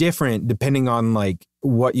are different depending on like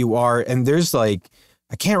what you are. And there's like,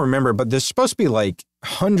 I can't remember, but there's supposed to be like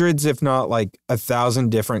hundreds, if not like 1,000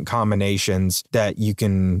 different combinations that you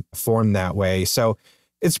can form that way. So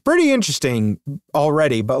it's pretty interesting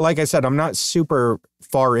already. But like I said, I'm not super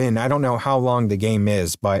far in. I don't know how long the game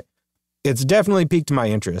is, but it's definitely piqued my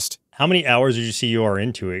interest. How many hours did you see you are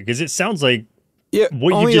into it? Because it sounds like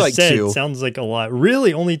what only you just like said 2. sounds like a lot.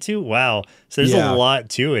 Really? Only 2? Wow. So there's a lot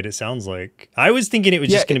to it, it sounds like. I was thinking it was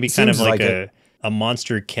just going to be kind of like a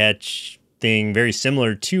monster catch thing, very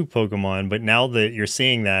similar to Pokemon. But now that you're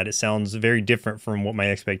saying that, it sounds very different from what my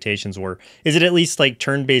expectations were. Is it at least like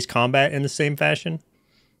turn-based combat in the same fashion?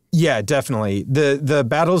 Yeah, definitely. The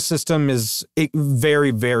battle system is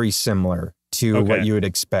very, very similar to what you would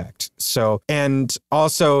expect. So, and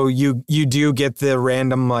also you do get the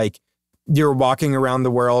random, like, you're walking around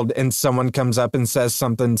the world and someone comes up and says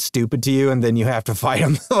something stupid to you and then you have to fight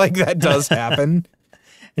them. Like, that does happen.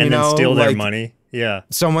 And then steal their money. Yeah.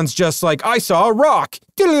 Someone's just like, I saw a rock.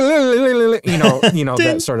 You know,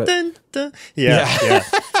 that sort of.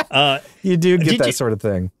 Yeah. You do get that sort of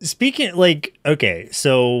thing. Speaking, like, okay,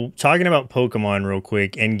 so talking about Pokemon real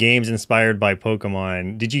quick and games inspired by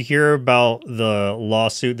Pokemon, did you hear about the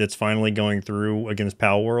lawsuit that's finally going through against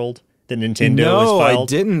Pal World that Nintendo has filed? No, I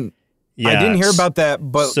didn't. Yeah. I didn't hear about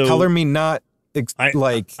that, but color me not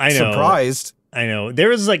surprised. I know. There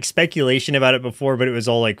was like speculation about it before, but it was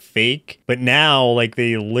all like fake. But now, like,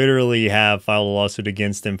 they literally have filed a lawsuit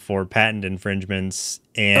against them for patent infringements.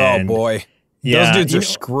 And oh boy. Yeah, those dudes are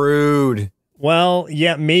screwed. Well,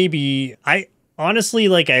 yeah, maybe. I honestly,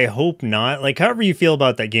 like, I hope not. Like, however you feel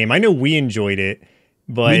about that game, I know we enjoyed it,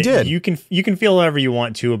 but we did. You can feel however you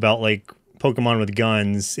want to about like Pokemon with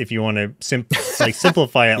guns if you want to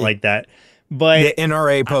simplify it like that. But the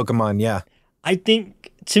NRA Pokemon, yeah. I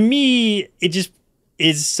think, to me, it just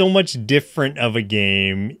is so much different of a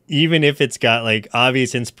game, even if it's got like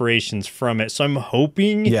obvious inspirations from it. So I'm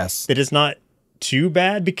hoping that it's not too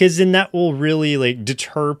bad, because then that will really like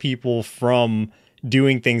deter people from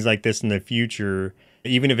doing things like this in the future,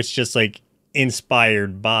 even if it's just like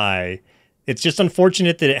inspired by. It's just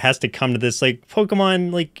unfortunate that it has to come to this. Like,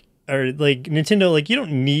 Pokemon, like, or like Nintendo, like, you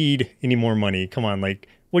don't need any more money. Come on, like,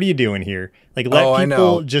 what are you doing here? Like, let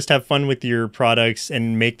people just have fun with your products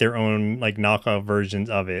and make their own like knockoff versions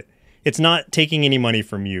of it. It's not taking any money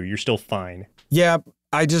from you. You're still fine. Yeah,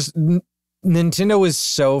 Nintendo is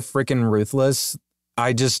so freaking ruthless.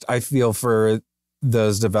 I feel for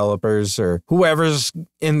those developers or whoever's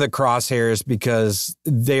in the crosshairs, because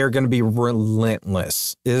they're going to be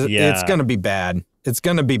relentless. It's going to be bad. It's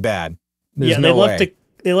going to be bad. There's no way.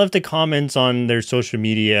 They left a comments on their social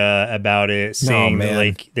media about it, saying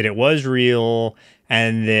that it was real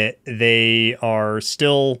and that they are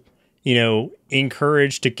still,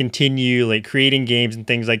 encouraged to continue like creating games and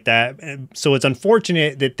things like that. So it's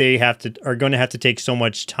unfortunate that they are going to have to take so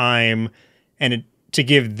much time and to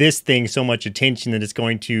give this thing so much attention that it's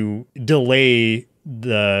going to delay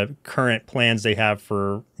the current plans they have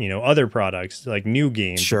for, other products, like new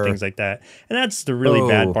games and things like that. And that's the really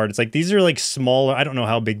bad part. It's like, these are like smaller. I don't know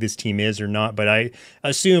how big this team is or not, but I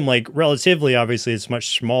assume like relatively, obviously it's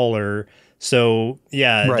much smaller. So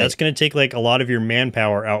yeah, that's going to take like a lot of your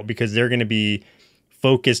manpower out, because they're going to be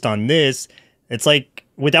focused on this. It's like,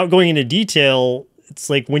 without going into detail, it's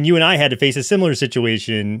like when you and I had to face a similar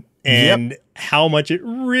situation, and how much it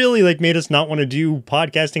really like made us not want to do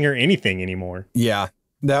podcasting or anything anymore. Yeah,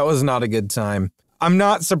 that was not a good time. I'm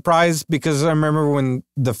not surprised, because I remember when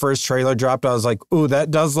the first trailer dropped, I was like, ooh,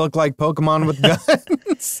 that does look like Pokemon with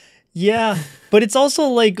guns. Yeah, but it's also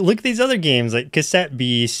like, look at these other games like Cassette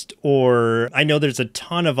Beast, or I know there's a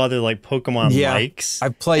ton of other like Pokemon likes.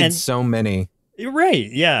 I've played so many. Right,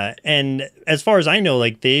 yeah. And as far as I know,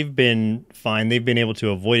 like, they've been fine. They've been able to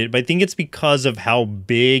avoid it. But I think it's because of how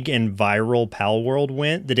big and viral Pal World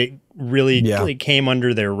went that it really like, came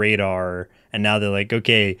under their radar. And now they're like,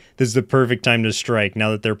 okay, this is the perfect time to strike now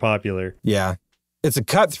that they're popular. Yeah. It's a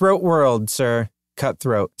cutthroat world, sir.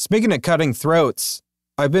 Cutthroat. Speaking of cutting throats,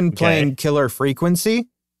 I've been playing Killer Frequency.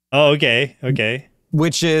 Oh, okay.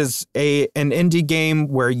 Which is an indie game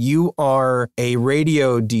where you are a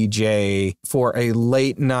radio DJ for a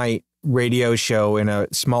late night radio show in a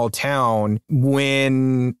small town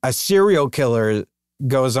when a serial killer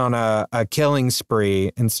goes on a killing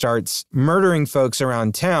spree and starts murdering folks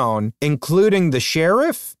around town, including the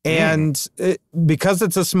sheriff. And because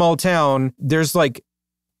it's a small town, there's like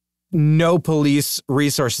no police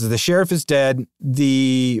resources. The sheriff is dead.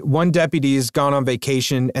 The one deputy's gone on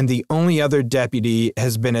vacation, and the only other deputy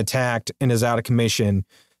has been attacked and is out of commission.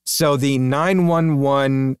 So the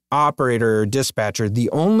 911 operator, dispatcher, the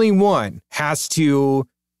only one, has to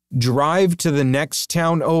drive to the next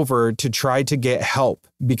town over to try to get help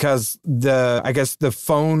because I guess the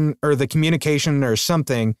phone or the communication or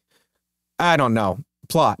something, I don't know,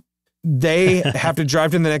 plot. They have to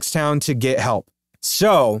drive to the next town to get help.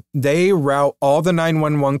 So they route all the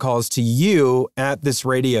 911 calls to you at this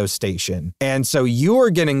radio station. And so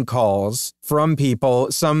you're getting calls from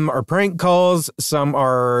people. Some are prank calls. Some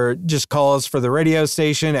are just calls for the radio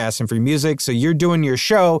station asking for music. So you're doing your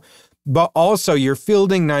show, but also you're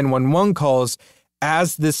fielding 911 calls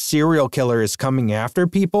as this serial killer is coming after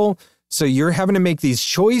people. So you're having to make these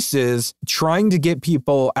choices, trying to get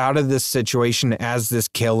people out of this situation as this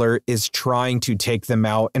killer is trying to take them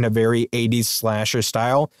out in a very 80s slasher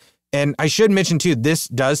style. And I should mention too, this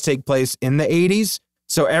does take place in the 80s.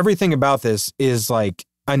 So everything about this is like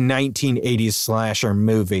a 1980s slasher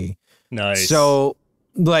movie. Nice. So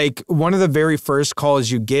like one of the very first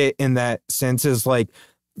calls you get in that sense is like,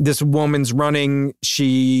 this woman's running.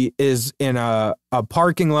 She is in a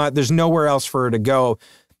parking lot. There's nowhere else for her to go.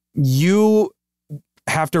 You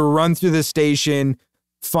have to run through the station,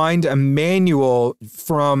 find a manual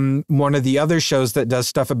from one of the other shows that does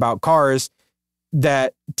stuff about cars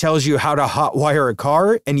that tells you how to hotwire a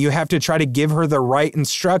car, and you have to try to give her the right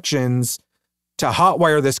instructions to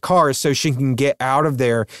hotwire this car so she can get out of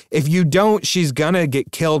there. If you don't, she's gonna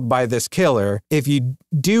get killed by this killer. If you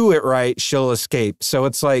do it right, she'll escape. So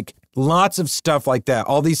it's like lots of stuff like that.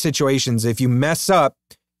 All these situations, if you mess up,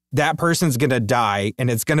 that person's going to die and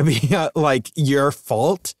it's going to be like your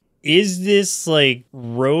fault. Is this like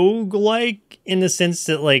roguelike in the sense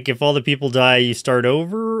that like if all the people die, you start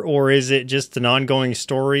over? Or is it just an ongoing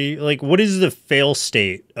story? Like what is the fail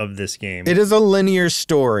state of this game? It is a linear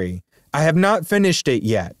story. I have not finished it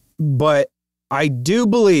yet, but I do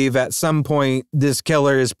believe at some point this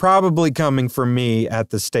killer is probably coming for me at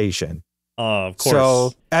the station. Of course.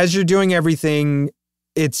 So as you're doing everything,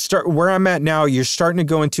 where I'm at now, you're starting to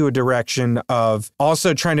go into a direction of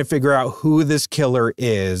also trying to figure out who this killer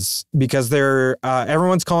is because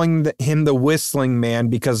everyone's calling him the whistling man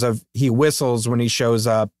because he whistles when he shows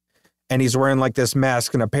up and he's wearing like this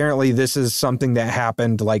mask. And apparently this is something that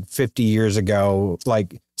happened like 50 years ago,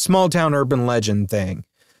 like small town urban legend thing.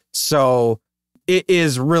 So it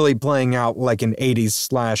is really playing out like an 80s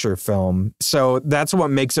slasher film. So that's what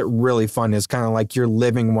makes it really fun is kind of like you're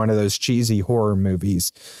living one of those cheesy horror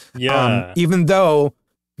movies. Yeah. Even though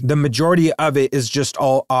the majority of it is just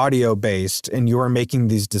all audio based and you are making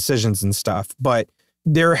these decisions and stuff. But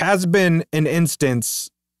there has been an instance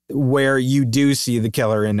where you do see the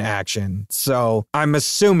killer in action. So I'm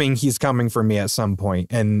assuming he's coming for me at some point,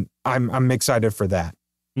 and I'm excited for that.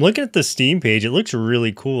 I'm looking at the Steam page. It looks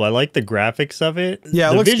really cool. I like the graphics of it.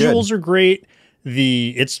 Yeah, the visuals are great.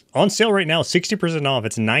 It's on sale right now, 60% off.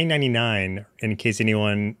 It's $9.99 in case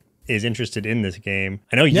anyone is interested in this game.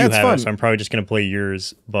 I know you have it, so I'm probably just going to play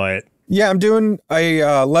yours, but yeah, I'm doing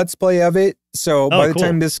a Let's Play of it. So by the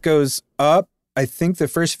time this goes up, I think the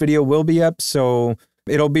first video will be up. So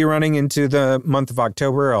it'll be running into the month of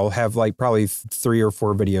October. I'll have like probably 3 or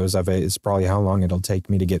 4 videos of it is probably how long it'll take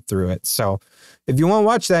me to get through it. So if you want to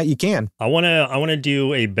watch that, you can. I want to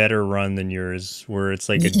do a better run than yours where it's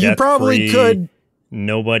like a You probably could.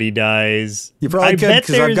 Nobody dies. You probably could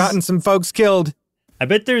because I've gotten some folks killed. I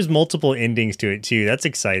bet there's multiple endings to it too. That's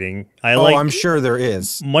exciting. I'm sure there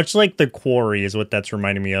is. Much like The Quarry is what that's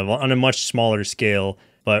reminding me of on a much smaller scale.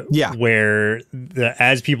 But yeah, where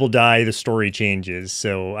as people die, the story changes.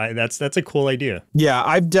 So that's a cool idea. Yeah,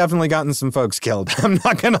 I've definitely gotten some folks killed. I'm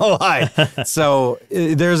not going to lie. So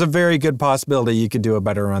there's a very good possibility you could do a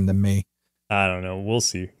better run than me. I don't know. We'll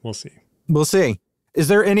see. We'll see. Is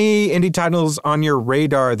there any indie titles on your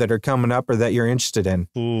radar that are coming up or that you're interested in?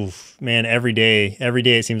 Oof, man, every day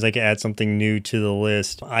it seems like it adds something new to the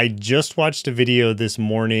list. I just watched a video this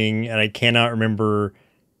morning and I cannot remember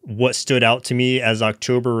what stood out to me as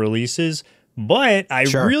October releases, but I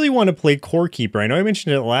really want to play Core Keeper. I know I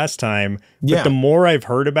mentioned it last time, but the more I've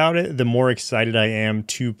heard about it, the more excited I am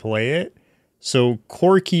to play it. So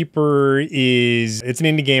Core Keeper it's an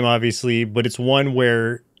indie game, obviously, but it's one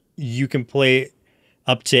where you can play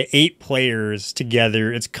up to 8 players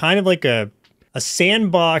together. It's kind of like a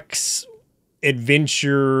sandbox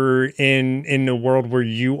adventure in a world where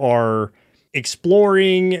you are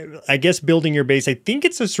exploring, I guess, building your base. I think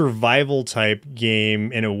it's a survival type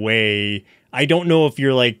game in a way. I don't know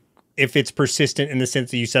if it's persistent in the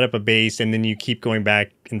sense that you set up a base and then you keep going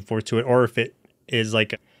back and forth to it, or if it is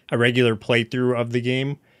like a regular playthrough of the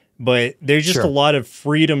game. But there's just Sure. a lot of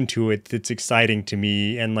freedom to it that's exciting to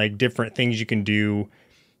me, and like different things you can do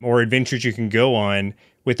or adventures you can go on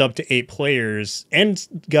with up to 8 players, and it's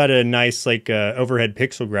got a nice like overhead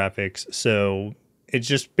pixel graphics. So it's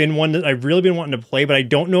just been one that I've really been wanting to play, but I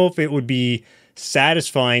don't know if it would be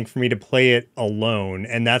satisfying for me to play it alone.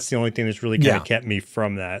 And that's the only thing that's really kind of kept me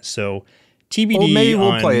from that. So TBD. Well, maybe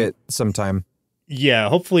we'll play it sometime. Yeah,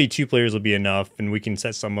 hopefully 2 players will be enough and we can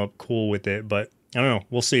set something up cool with it. But I don't know.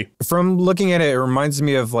 We'll see. From looking at it, it reminds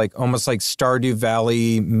me of like almost like Stardew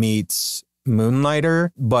Valley meets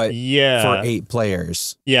Moonlighter, but for 8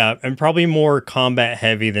 players. Yeah, and probably more combat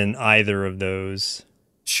heavy than either of those.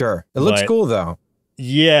 Sure. It looks cool though.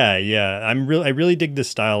 Yeah. I really dig the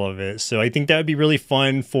style of it. So I think that would be really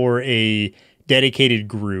fun for a dedicated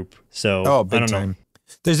group. So big time.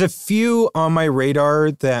 There's a few on my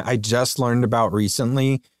radar that I just learned about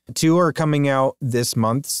recently. 2 are coming out this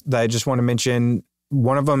month that I just want to mention.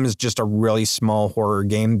 One of them is just a really small horror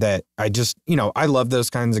game that I just, I love those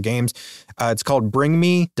kinds of games. It's called Bring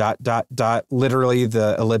Me ... Literally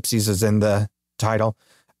the ellipses is in the title.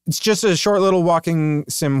 It's just a short little walking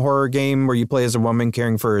sim horror game where you play as a woman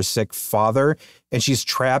caring for her sick father, and she's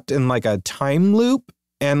trapped in like a time loop,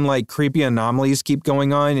 and like creepy anomalies keep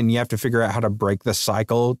going on, and you have to figure out how to break the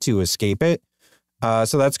cycle to escape it.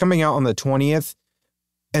 So that's coming out on the 20th.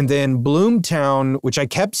 And then Bloomtown, which I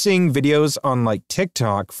kept seeing videos on like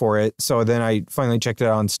TikTok for it. So then I finally checked it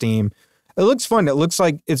out on Steam. It looks fun. It looks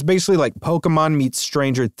like it's basically like Pokemon meets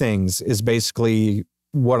Stranger Things is basically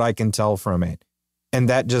what I can tell from it. And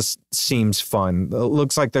that just seems fun. It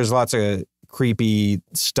looks like there's lots of creepy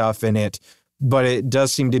stuff in it, but it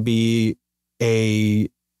does seem to be a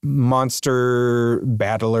monster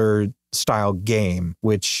battler style game,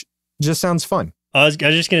 which just sounds fun. I was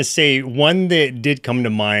just going to say, one that did come to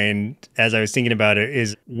mind as I was thinking about it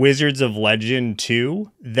is Wizards of Legend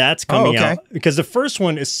 2. That's coming out because the first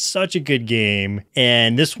one is such a good game.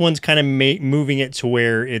 And this one's kind of moving it to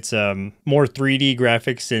where it's more 3D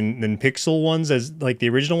graphics than pixel ones as like the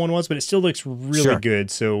original one was, but it still looks really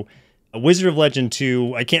good. So Wizard of Legend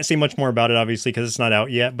 2, I can't say much more about it, obviously, because it's not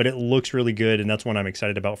out yet, but it looks really good. And that's one I'm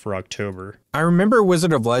excited about for October. I remember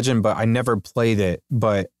Wizard of Legend, but I never played it.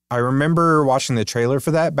 But I remember watching the trailer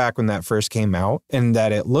for that back when that first came out, and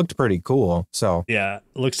that it looked pretty cool. So yeah,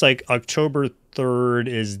 looks like October 3rd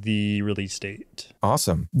is the release date.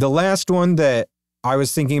 Awesome. The last one that I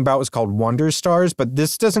was thinking about was called Wonder Stars, but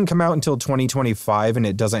this doesn't come out until 2025, and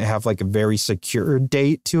it doesn't have like a very secure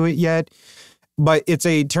date to it yet. But it's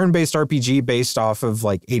a turn-based RPG based off of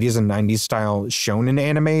like 80s and 90s style shonen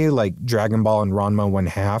anime, like Dragon Ball and Ranma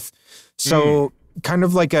 1/2. So kind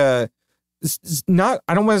of like I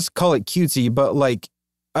don't want to call it cutesy, but like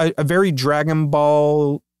a very Dragon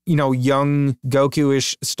Ball, young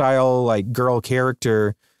Goku-ish style, like girl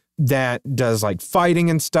character that does like fighting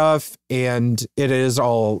and stuff. And it is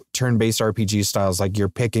all turn-based RPG styles. Like you're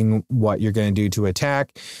picking what you're going to do to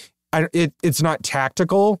attack. It's not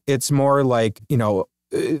tactical. It's more like,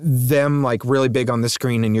 them like really big on the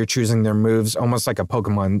screen and you're choosing their moves, almost like a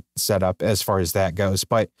Pokemon setup as far as that goes.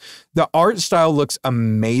 But the art style looks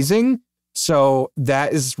amazing. So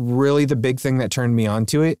that is really the big thing that turned me on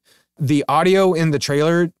to it. The audio in the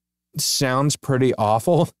trailer sounds pretty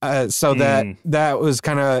awful. So that was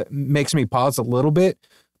kind of makes me pause a little bit,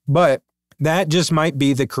 but that just might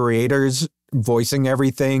be the creators voicing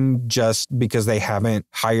everything just because they haven't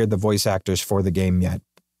hired the voice actors for the game yet.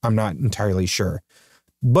 I'm not entirely sure,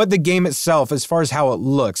 but the game itself, as far as how it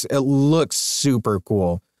looks super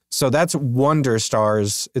cool. So that's Wonder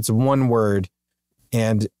Stars. It's one word.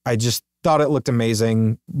 And I just thought it looked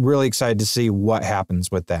amazing. Really excited to see what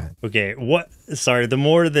happens with that. Okay, the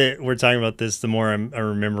more that we're talking about this, the more I'm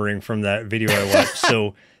remembering from that video I watched.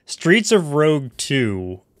 So Streets of Rogue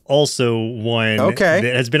 2, also one that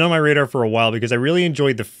has been on my radar for a while because I really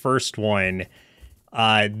enjoyed the first one.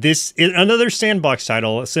 This is another sandbox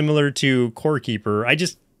title similar to Core Keeper.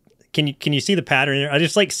 Can you see the pattern there? I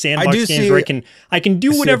just like sandbox games where I can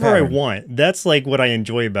do whatever I want. That's like what I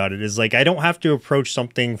enjoy about it, is like I don't have to approach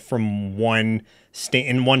something from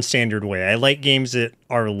in one standard way. I like games that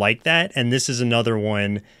are like that, and this is another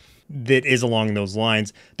one that is along those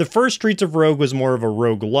lines. The first Streets of Rogue was more of a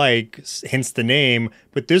roguelike, hence the name,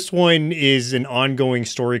 but this one is an ongoing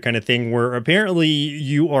story kind of thing where apparently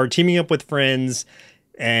you are teaming up with friends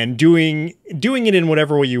and doing it in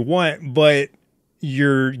whatever way you want, but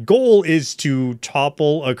your goal is to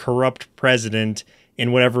topple a corrupt president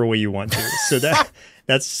in whatever way you want to. So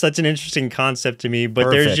that's such an interesting concept to me.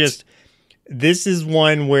 But this is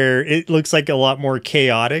one where it looks like a lot more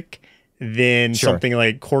chaotic than something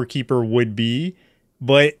like Core Keeper would be.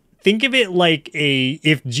 But think of it like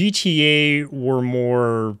if GTA were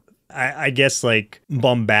more, I guess, like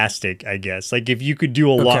bombastic, I guess. Like if you could do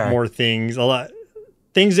a lot more things,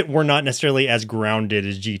 things that were not necessarily as grounded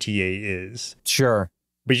as GTA is. Sure.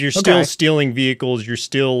 But you're still stealing vehicles. You're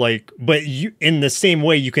still like, but you, in the same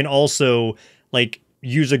way, you can also like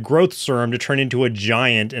use a growth serum to turn into a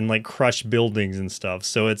giant and like crush buildings and stuff.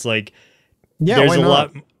 So it's like, there's a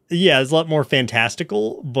lot. Yeah, it's a lot more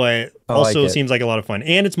fantastical, but also seems like a lot of fun.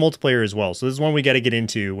 And it's multiplayer as well. So this is one we got to get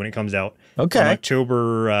into when it comes out on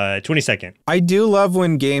October 22nd. I do love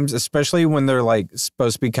when games, especially when they're like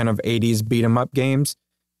supposed to be kind of 80s beat 'em up games,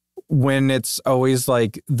 when it's always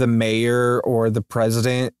like the mayor or the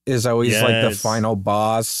president is always like the final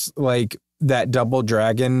boss, like that Double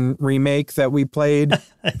Dragon remake that we played.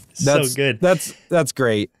 That's so good. That's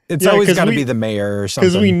great. It's always got to be the mayor or something.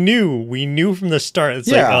 Because we knew from the start. It's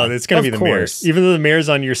like, oh, it's going to be the mayor. Even though the mayor's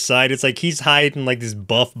on your side, it's like he's hiding like this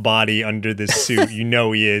buff body under this suit. You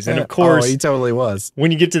know he is. And of course, he totally was.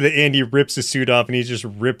 When you get to the end, he rips the suit off and he's just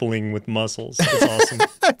rippling with muscles. It's awesome.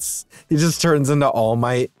 He just turns into All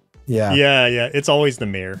Might. Yeah. Yeah. It's always the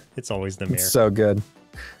mayor. It's so good.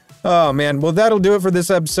 Oh, man. Well, that'll do it for this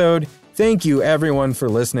episode. Thank you, everyone, for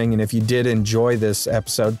listening. And if you did enjoy this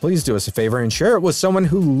episode, please do us a favor and share it with someone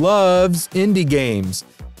who loves indie games.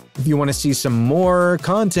 If you want to see some more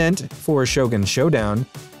content for Shogun Showdown,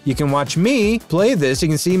 you can watch me play this. You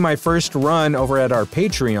can see my first run over at our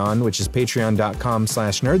Patreon, which is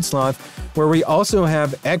patreon.com/nerdsloth, where we also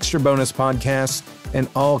have extra bonus podcasts and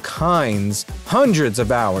all kinds, hundreds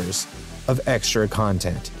of hours of extra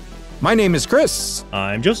content. My name is Chris.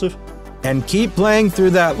 I'm Joseph. And keep playing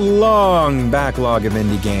through that long backlog of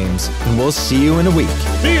indie games. And we'll see you in a week.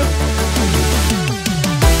 See ya!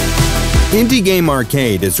 Indie Game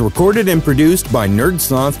Arcade is recorded and produced by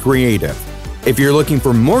Sloth Creative. If you're looking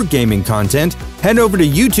for more gaming content, head over to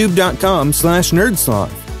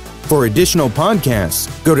youtube.com/nerdsloth. For additional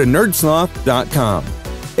podcasts, go to nerdsloth.com.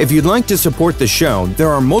 If you'd like to support the show, there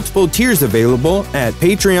are multiple tiers available at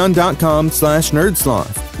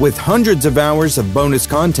patreon.com/nerdsloth, with hundreds of hours of bonus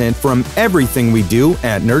content from everything we do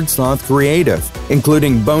at Sloth Creative,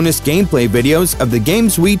 including bonus gameplay videos of the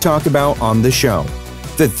games we talk about on the show.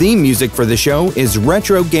 The theme music for the show is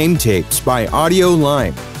Retro Game Tapes by Audio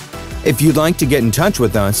Lime. If you'd like to get in touch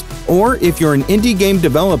with us, or if you're an indie game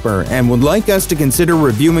developer and would like us to consider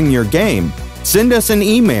reviewing your game, send us an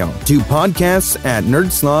email to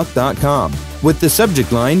podcasts@nerdsloth.com with the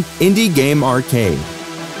subject line Indie Game Arcade.